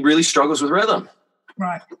that, he really struggles with rhythm.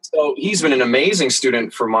 Right. So he's been an amazing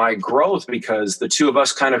student for my growth because the two of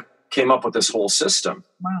us kind of came up with this whole system.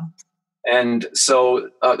 Wow. And so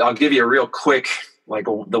I'll give you a real quick, like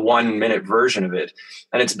the 1 minute version of it.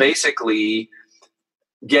 And it's basically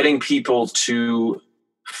getting people to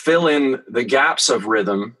fill in the gaps of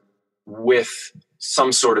rhythm with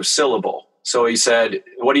some sort of syllable. So he said,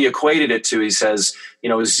 what he equated it to, he says,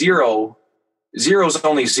 zero is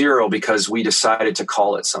only zero because we decided to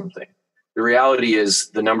call it something. The reality is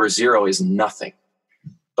the number zero is nothing.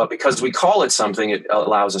 But because we call it something, it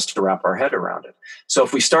allows us to wrap our head around it. So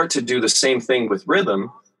if we start to do the same thing with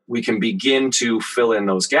rhythm, we can begin to fill in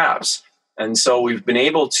those gaps. And so we've been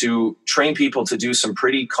able to train people to do some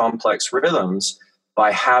pretty complex rhythms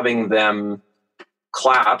by having them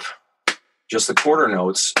clap just the quarter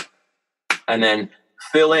notes and then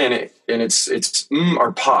fill in it, and it's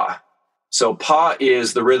or pa. So pa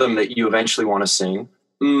is the rhythm that you eventually want to sing.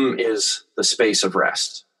 Is the space of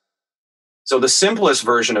rest. So the simplest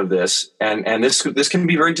version of this, and this can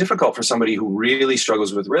be very difficult for somebody who really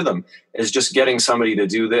struggles with rhythm, is just getting somebody to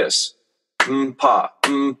do this. Pa,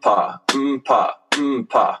 pa, pa, pa,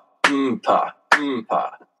 pa,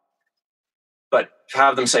 pa. But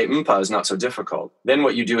have them say pa is not so difficult. Then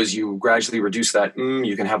what you do is you gradually reduce that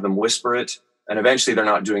you can have them whisper it, and eventually they're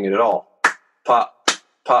not doing it at all. Pa,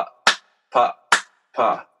 pa, pa,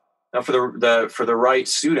 pa. Now, for the right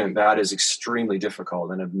student, that is extremely difficult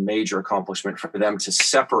and a major accomplishment for them to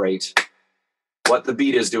separate what the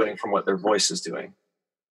beat is doing from what their voice is doing.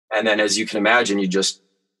 And then, as you can imagine, you just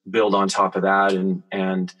build on top of that,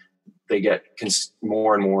 and they get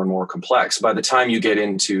more and more and more complex. By the time you get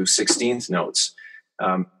into 16th notes,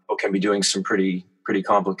 people can be doing some pretty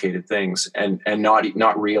complicated things and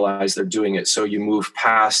not realize they're doing it. So you move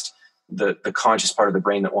past the conscious part of the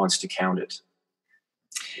brain that wants to count it.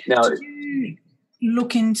 Now, did you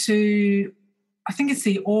look into, I think it's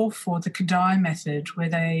the Orff or the Kodály method, where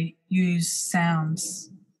they use sounds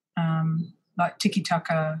like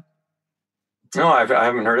tiki-taka? No, I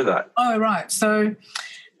haven't heard of that. Oh, right. So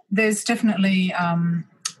there's definitely,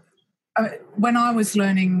 when I was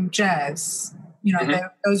learning jazz,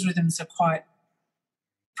 those rhythms are quite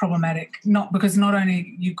problematic, because not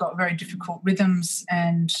only you've got very difficult rhythms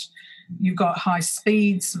and you've got high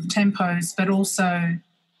speeds of tempos, but also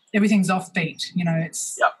everything's offbeat.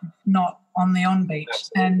 It's not on the on beat,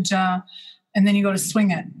 and then you got to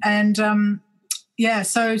swing it. And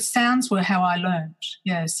so sounds were how I learned.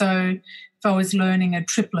 Yeah, so if I was learning a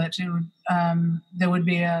triplet, it would, there would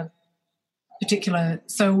be a particular.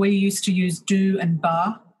 So we used to use do and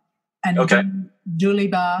bar, and dooley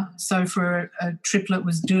bar. So for a triplet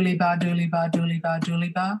was dooley bar, dooley bar, dooley bar, dooley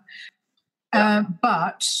bar.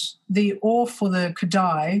 But the or for the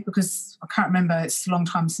Kadai, because I can't remember, it's a long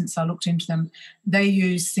time since I looked into them, they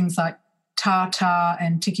use things like ta-ta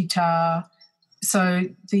and tiki-ta. So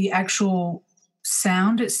the actual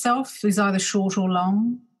sound itself is either short or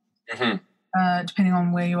long, depending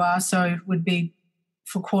on where you are. So it would be,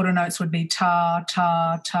 for quarter notes, would be ta,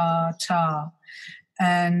 ta, ta, ta.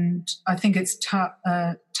 And I think it's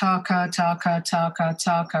taka, taka, taka,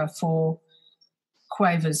 taka for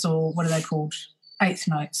quavers, or what are they called? Eighth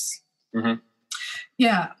notes.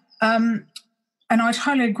 Yeah. And I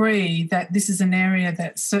totally agree that this is an area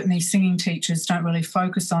that certainly singing teachers don't really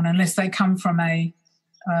focus on unless they come from a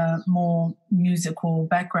more musical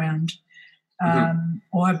background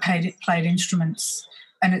or have played instruments.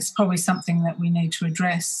 And it's probably something that we need to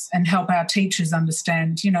address and help our teachers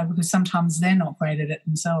understand, because sometimes they're not great at it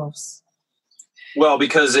themselves. Well,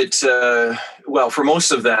 because for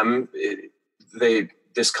most of them,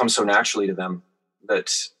 this comes so naturally to them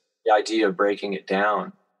that the idea of breaking it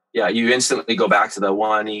down, you instantly go back to the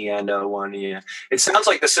one E and a one E. It sounds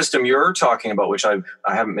like the system you're talking about, which I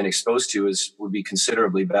haven't been exposed to, would be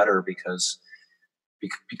considerably better because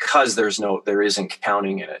there isn't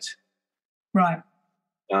counting in it. Right.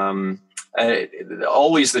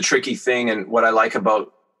 Always the tricky thing, and what I like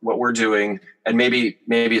about what we're doing, and maybe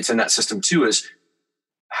it's in that system too, is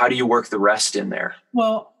how do you work the rest in there?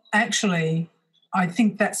 Well, actually, I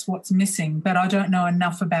think that's what's missing, but I don't know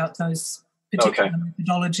enough about those particular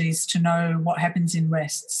methodologies to know what happens in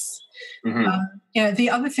rests. The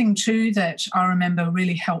other thing too that I remember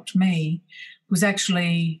really helped me was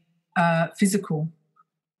actually physical.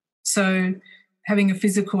 So having a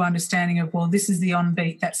physical understanding of, well, this is the on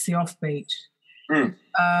beat, that's the off beat.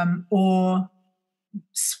 Or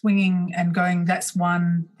swinging and going, that's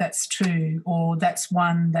one, that's two, or that's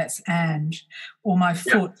one, that's and, or my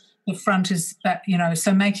foot, the front is that,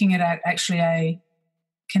 so making it actually a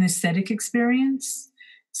kinesthetic experience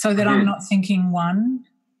so that I'm not thinking one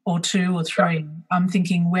or two or three. I'm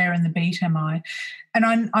thinking, where in the beat am I?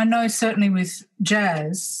 And I know certainly with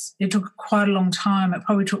jazz, it took quite a long time. It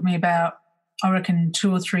probably took me about, I reckon,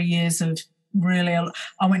 2 or 3 years of really, I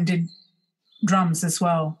went and did drums as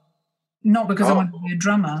well. Not because I wanted to be a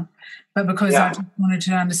drummer, but because I just wanted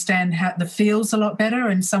to understand how the feels a lot better.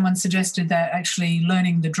 And someone suggested that actually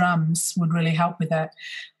learning the drums would really help with that,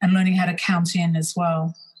 and learning how to count in as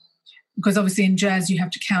well. Because obviously in jazz you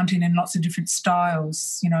have to count in lots of different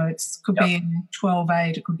styles. It could be a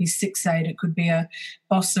 12/8, it could be 6/8, it could be a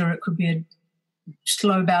bossa, it could be a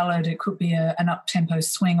slow ballad, it could be an up-tempo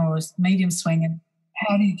swing or a medium swing. And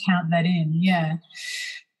how do you count that in? Yeah.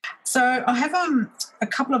 So I have a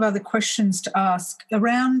couple of other questions to ask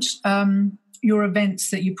around your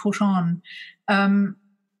events that you put on,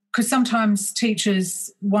 because sometimes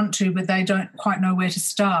teachers want to, but they don't quite know where to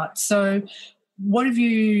start. So what have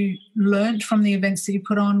you learned from the events that you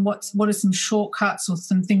put on? What are some shortcuts or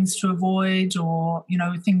some things to avoid, or,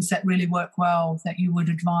 things that really work well that you would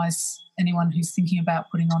advise anyone who's thinking about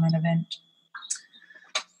putting on an event?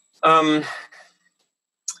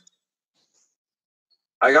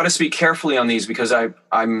 I got to speak carefully on these because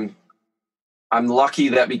I'm lucky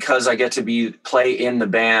that because I get to play in the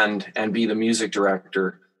band and be the music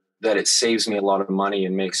director, that it saves me a lot of money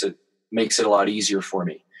and makes it a lot easier for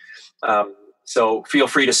me. So feel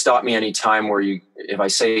free to stop me anytime if I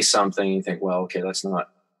say something you think, well, okay, that's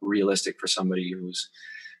not realistic for somebody who's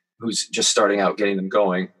just starting out, getting them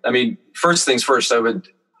going. I mean, first things first,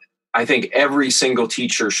 I think every single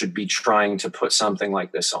teacher should be trying to put something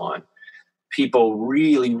like this on. People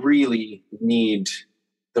really, really need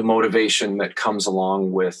the motivation that comes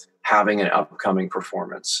along with having an upcoming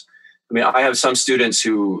performance. I mean, I have some students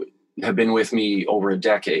who have been with me over a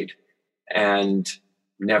decade and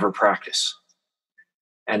never practice.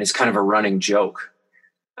 And it's kind of a running joke.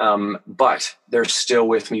 But they're still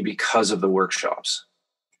with me because of the workshops.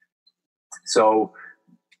 So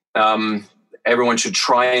everyone should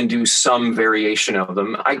try and do some variation of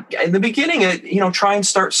them. In the beginning, try and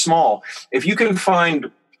start small. If you can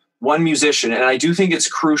find one musician, and I do think it's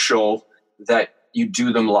crucial that you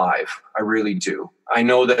do them live. I really do. I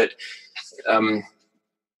know that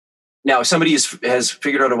now if somebody has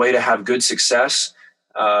figured out a way to have good success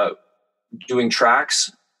doing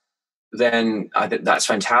tracks, then I think that's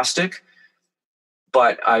fantastic.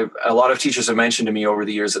 But a lot of teachers have mentioned to me over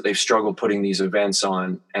the years that they've struggled putting these events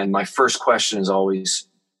on. And my first question is always,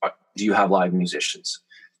 do you have live musicians?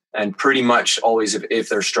 And pretty much always, if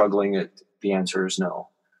they're struggling, the answer is no.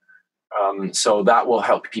 So that will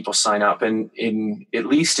help people sign up. And at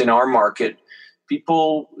least in our market,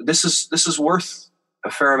 people, this is worth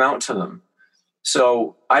a fair amount to them.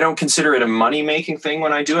 So I don't consider it a money-making thing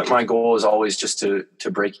when I do it. My goal is always just to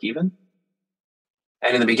break even.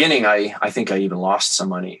 And in the beginning, I think I even lost some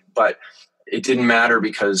money, but it didn't matter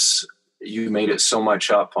because you made it so much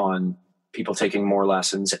up on people taking more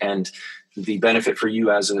lessons and the benefit for you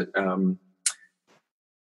as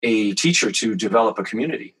a teacher to develop a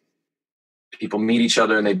community. People meet each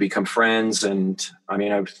other and they become friends. And I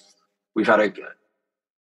mean, we've had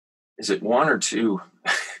is it one or two?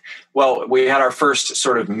 Well, we had our first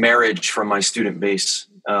sort of marriage from my student base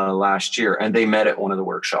last year, and they met at one of the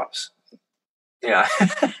workshops. Yeah.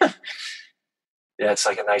 Yeah, it's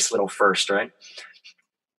like a nice little first, right?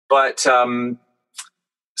 But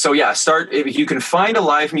so yeah, if you can find a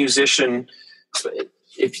live musician,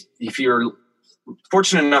 if you're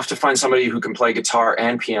fortunate enough to find somebody who can play guitar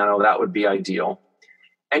and piano, that would be ideal.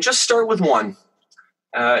 And just start with one.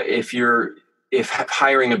 If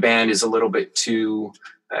hiring a band is a little bit too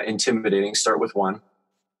intimidating, start with one.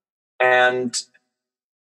 And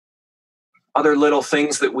other little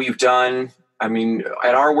things that we've done, I mean,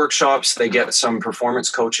 at our workshops, they get some performance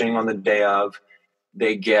coaching on the day of.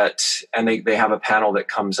 They have a panel that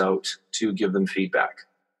comes out to give them feedback.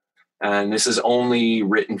 And this is only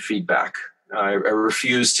written feedback. I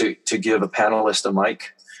refuse to give a panelist a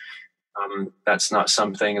mic. That's not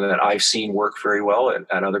something that I've seen work very well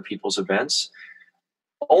at other people's events.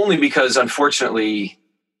 Only because, unfortunately,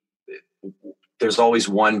 there's always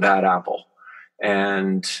one bad apple.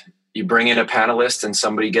 And you bring in a panelist and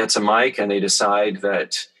somebody gets a mic and they decide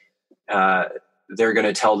that they're going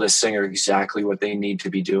to tell this singer exactly what they need to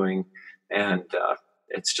be doing. And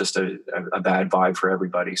it's just a bad vibe for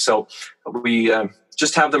everybody. So we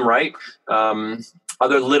just have them write.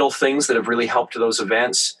 Other little things that have really helped those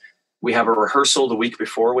events. We have a rehearsal the week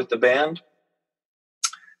before with the band.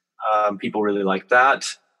 People really like that.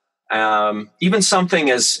 Even something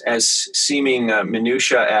as seeming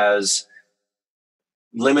minutia as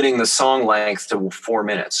limiting the song length to 4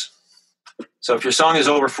 minutes. So if your song is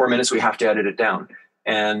over 4 minutes, we have to edit it down.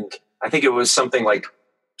 And I think it was something like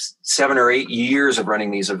 7 or 8 years of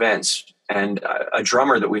running these events. And a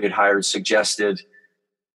drummer that we had hired suggested,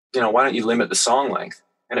 why don't you limit the song length?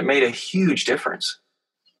 And it made a huge difference.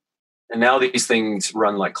 And now these things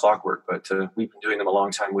run like clockwork, but we've been doing them a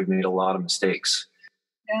long time. We've made a lot of mistakes.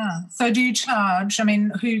 Yeah. So do you charge? I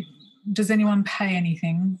mean, does anyone pay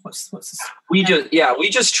anything? What's this? We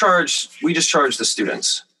just charge the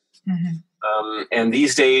students. Mm-hmm. And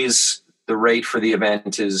these days the rate for the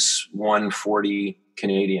event is $140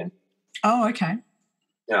 Canadian. Oh, okay.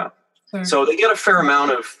 Yeah. So they get a fair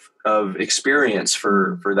amount of experience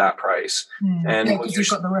for that price. And because you've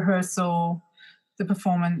got the rehearsal, the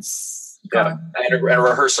performance. Yeah, and a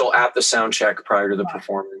rehearsal at the sound check prior to the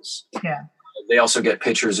performance. Yeah. They also get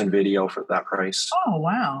pictures and video for that price. Oh,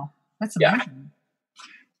 wow. That's amazing. Yeah.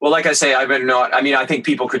 Well, like I say, I think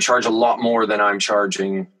people could charge a lot more than I'm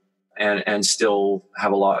charging and still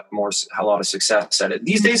have a lot of success at it.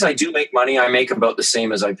 These days I do make money. I make about the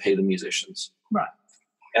same as I pay the musicians. Right.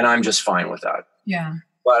 And I'm just fine with that. Yeah.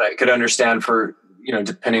 But I could understand for,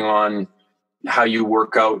 depending on how you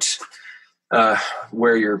work out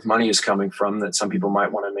where your money is coming from, that some people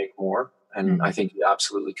might want to make more. And I think you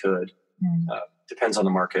absolutely could. Depends on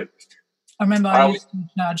the market. I remember I used to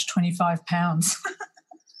charge £25.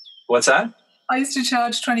 What's that? I used to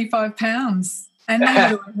charge £25 and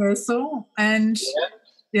then the rehearsal. And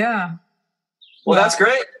yeah. Well, that's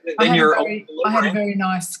great. I had a very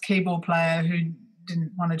nice keyboard player who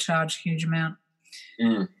didn't want to charge a huge amount.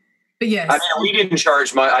 But yes. I mean, we didn't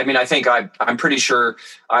charge much. I mean, I think I'm pretty sure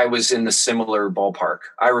I was in the similar ballpark.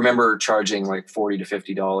 I remember charging like $40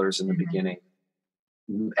 to $50 in the beginning.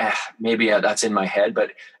 Maybe that's in my head,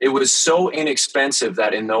 but it was so inexpensive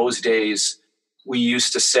that in those days we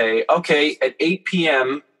used to say, okay, at 8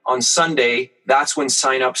 p.m. on Sunday, that's when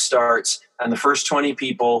sign up starts. And the first 20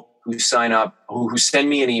 people who sign up, who send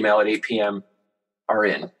me an email at 8 p.m. are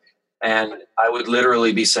in. And I would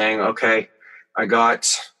literally be saying, okay, I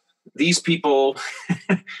got these people.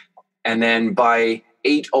 And then by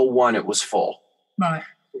 8:01, it was full. Right.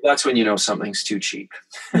 That's when you know something's too cheap.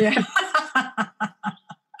 Yeah.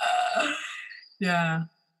 Yeah.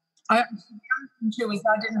 I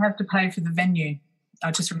didn't have to pay for the venue. I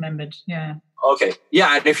just remembered. Yeah. Okay.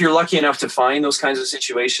 Yeah. And if you're lucky enough to find those kinds of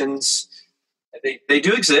situations, they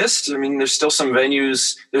do exist. I mean, there's still some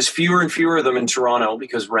venues. There's fewer and fewer of them in Toronto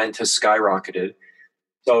because rent has skyrocketed.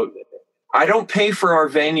 So I don't pay for our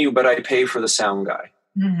venue, but I pay for the sound guy.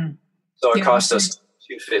 Mm-hmm. So it cost us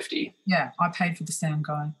 $250. Yeah, I paid for the sound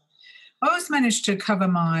guy. I always managed to cover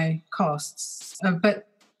my costs, but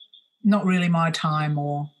not really my time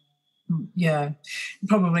it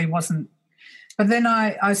probably wasn't But then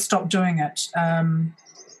I stopped doing it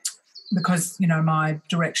because, my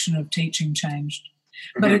direction of teaching changed.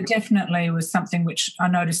 But it definitely was something which I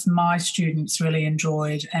noticed my students really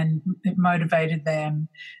enjoyed, and it motivated them,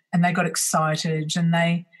 and they got excited and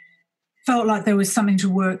they felt like there was something to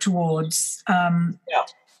work towards. And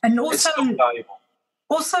also, it's so valuable.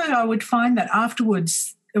 Also, I would find that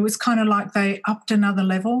afterwards it was kind of like they upped another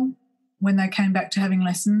level when they came back to having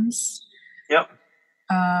lessons. Yep.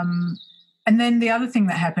 And then the other thing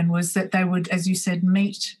that happened was that they would, as you said,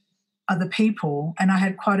 meet other people, and I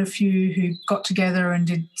had quite a few who got together and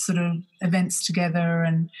did sort of events together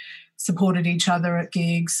and supported each other at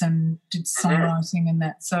gigs and did songwriting and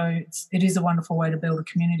that. So it is a wonderful way to build a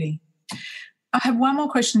community. I have one more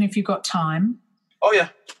question if you've got time. Oh, yeah,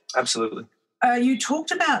 absolutely. You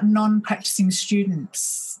talked about non-practicing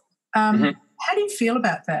students. How do you feel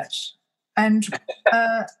about that? And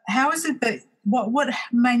how is it that what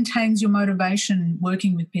maintains your motivation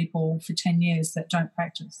working with people for 10 years that don't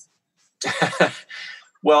practice?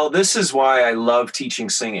 Well, this is why I love teaching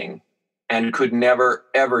singing and could never,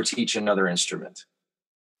 ever teach another instrument.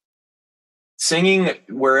 Singing,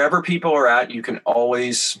 wherever people are at, you can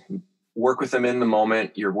always work with them in the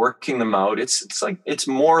moment. You're working them out. It's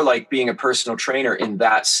more like being a personal trainer in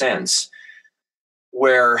that sense,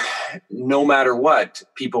 where no matter what,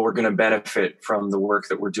 people are going to benefit from the work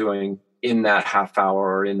that we're doing in that half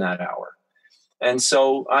hour or in that hour. And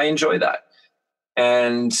so I enjoy that.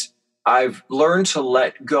 And I've learned to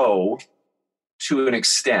let go to an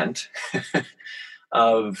extent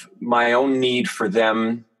of my own need for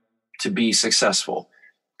them to be successful.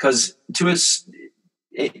 Because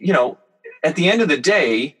at the end of the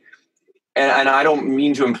day, and I don't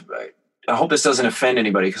mean to, I hope this doesn't offend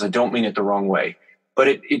anybody because I don't mean it the wrong way, but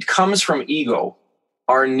it comes from ego,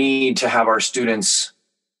 our need to have our students,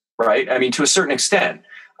 right? I mean, to a certain extent.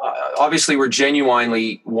 Obviously, we're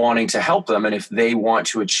genuinely wanting to help them. And if they want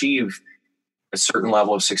to achieve a certain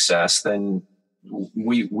level of success, then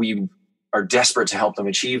we are desperate to help them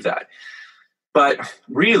achieve that. But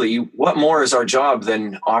really, what more is our job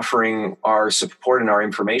than offering our support and our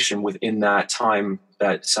information within that time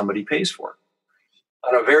that somebody pays for?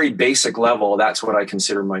 On a very basic level, that's what I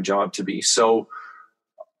consider my job to be. So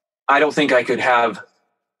I don't think I could have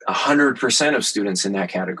 100% of students in that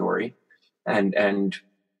category and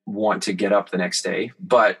want to get up the next day.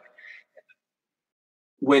 But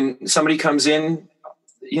when somebody comes in,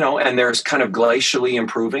 and they're kind of glacially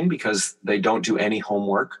improving because they don't do any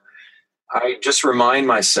homework, I just remind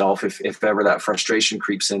myself, if ever that frustration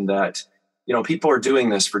creeps in, that, people are doing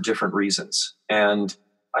this for different reasons. And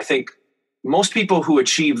I think most people who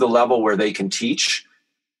achieve the level where they can teach,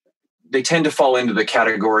 they tend to fall into the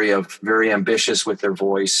category of very ambitious with their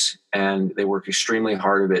voice, and they work extremely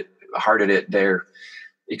hard at it. They're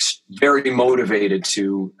very motivated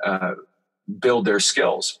to build their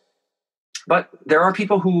skills. But there are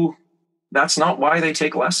people who that's not why they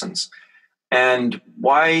take lessons. And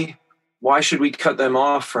why should we cut them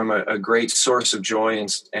off from a great source of joy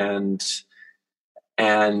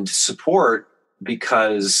and support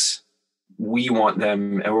because we want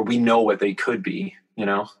them, or we know what they could be?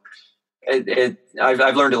 I've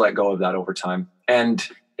learned to let go of that over time, and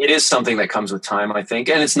it is something that comes with time, I think,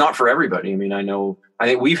 and it's not for everybody. I mean, I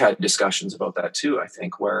think we've had discussions about that too. I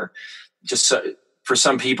think where just for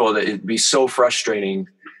some people that it'd be so frustrating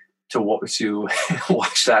to watch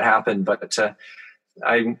that happen, but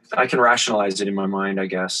I can rationalize it in my mind, I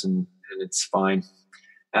guess, and it's fine.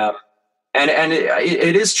 And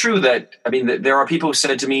it is true that, I mean, there are people who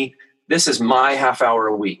said to me, this is my half hour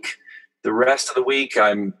a week. The rest of the week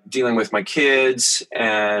I'm dealing with my kids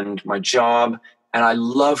and my job, and I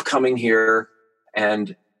love coming here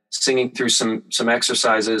and singing through some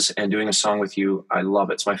exercises and doing a song with you. I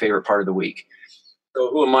love it. It's my favorite part of the week.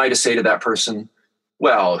 So who am I to say to that person,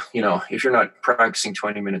 well, if you're not practicing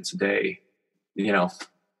 20 minutes a day,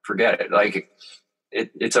 forget it. Like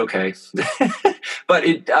it's okay. But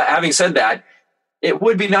having said that, it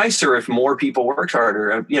would be nicer if more people worked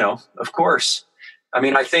harder, of course. I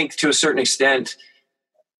mean, I think to a certain extent,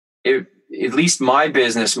 at least my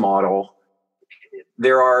business model,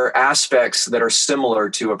 there are aspects that are similar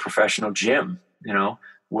to a professional gym,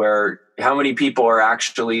 where how many people are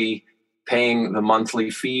actually paying the monthly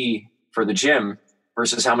fee for the gym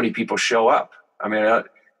versus how many people show up. I mean,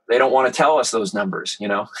 they don't want to tell us those numbers,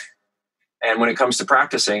 And when it comes to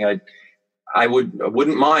practicing, I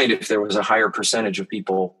wouldn't mind if there was a higher percentage of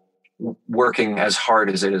people working as hard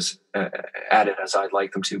as it is at it as I'd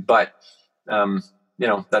like them to. But,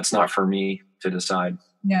 that's not for me to decide.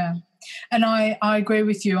 Yeah. And I agree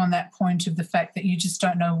with you on that point of the fact that you just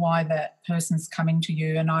don't know why that person's coming to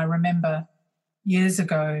you. And I remember years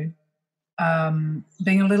ago,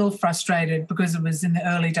 being a little frustrated because it was in the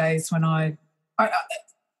early days when I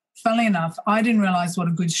funnily enough, I didn't realise what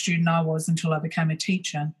a good student I was until I became a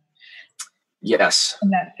teacher. Yes.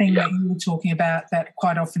 And that thing that you were talking about, that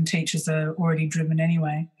quite often teachers are already driven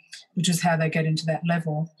anyway, which is how they get into that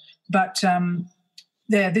level. But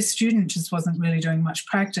this student just wasn't really doing much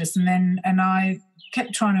practice. And I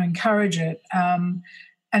kept trying to encourage it. And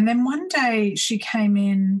then one day she came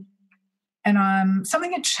in and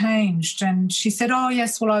something had changed. And she said, oh,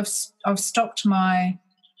 yes, well, I've stopped my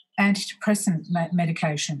antidepressant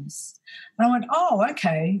medications. And I went, oh,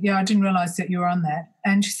 okay. Yeah, I didn't realise that you were on that.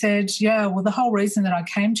 And she said, yeah, well, the whole reason that I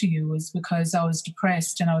came to you was because I was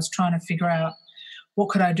depressed and I was trying to figure out what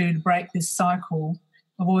could I do to break this cycle.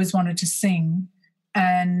 I've always wanted to sing.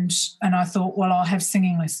 And I thought, well, I'll have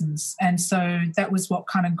singing lessons. And so that was what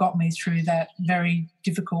kind of got me through that very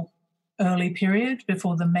difficult early period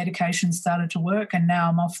before the medications started to work. And now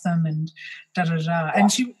I'm off them and da-da-da.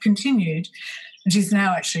 And she continued, and she's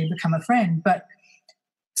now actually become a friend. But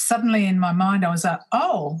suddenly in my mind I was like,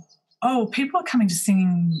 oh, people are coming to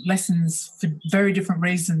singing lessons for very different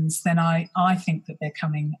reasons than I think that they're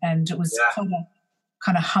coming. And it was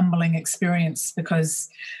kind of humbling experience because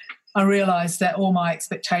I realised that all my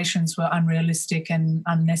expectations were unrealistic and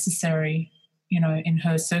unnecessary, in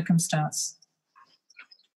her circumstance.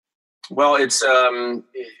 Well, it's,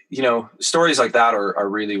 stories like that are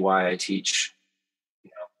really why I teach,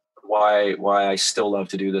 why I still love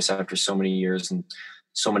to do this after so many years and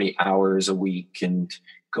so many hours a week and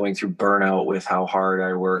going through burnout with how hard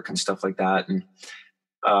I work and stuff like that. And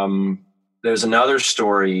there's another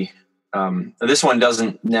story. This one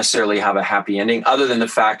doesn't necessarily have a happy ending other than the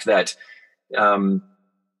fact that the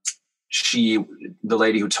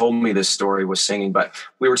lady who told me this story was singing. But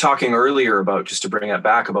we were talking earlier about, just to bring it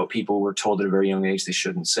back, about people who were told at a very young age they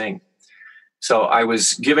shouldn't sing. So I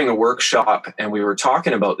was giving a workshop and we were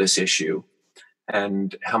talking about this issue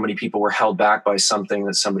and how many people were held back by something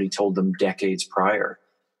that somebody told them decades prior.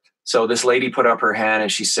 So this lady put up her hand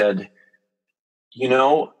and she said,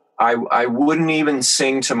 I wouldn't even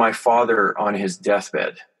sing to my father on his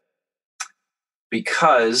deathbed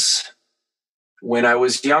because when I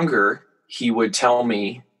was younger, he would tell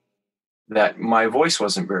me that my voice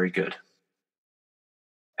wasn't very good.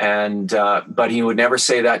 And, but he would never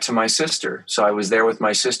say that to my sister. So I was there with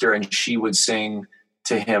my sister and she would sing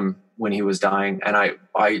to him when he was dying. And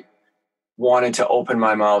I wanted to open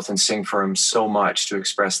my mouth and sing for him so much to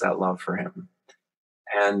express that love for him.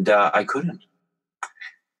 And I couldn't.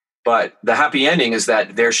 But the happy ending is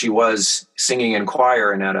that there she was singing in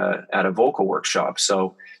choir and at a vocal workshop.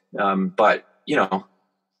 So, but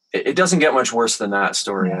it doesn't get much worse than that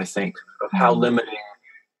story, I think, of how limiting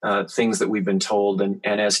things that we've been told. And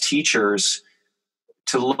as teachers,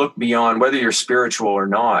 to look beyond, whether you're spiritual or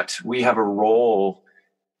not, we have a role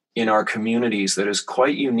in our communities that is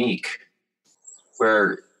quite unique,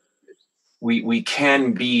 where we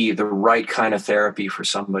can be the right kind of therapy for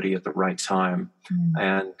somebody at the right time.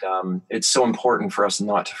 And it's so important for us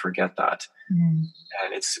not to forget that. And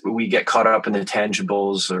we get caught up in the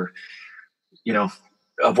tangibles or,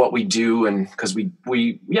 of what we do. And because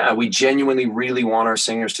we genuinely really want our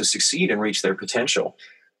singers to succeed and reach their potential.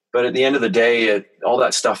 But at the end of the day, all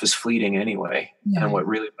that stuff is fleeting anyway. And what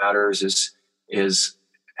really matters is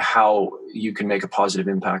how you can make a positive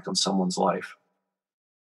impact on someone's life.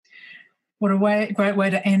 What a great way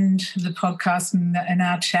to end the podcast and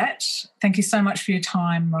our chat. Thank you so much for your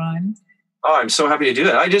time, Ryan. Oh, I'm so happy to do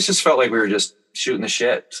that. I just felt like we were just shooting the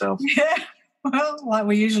shit. So yeah, well, like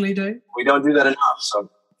we usually do. We don't do that enough.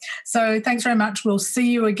 So thanks very much. We'll see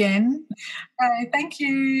you again. Thank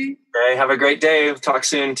you. Okay, have a great day. Talk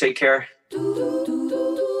soon. Take care.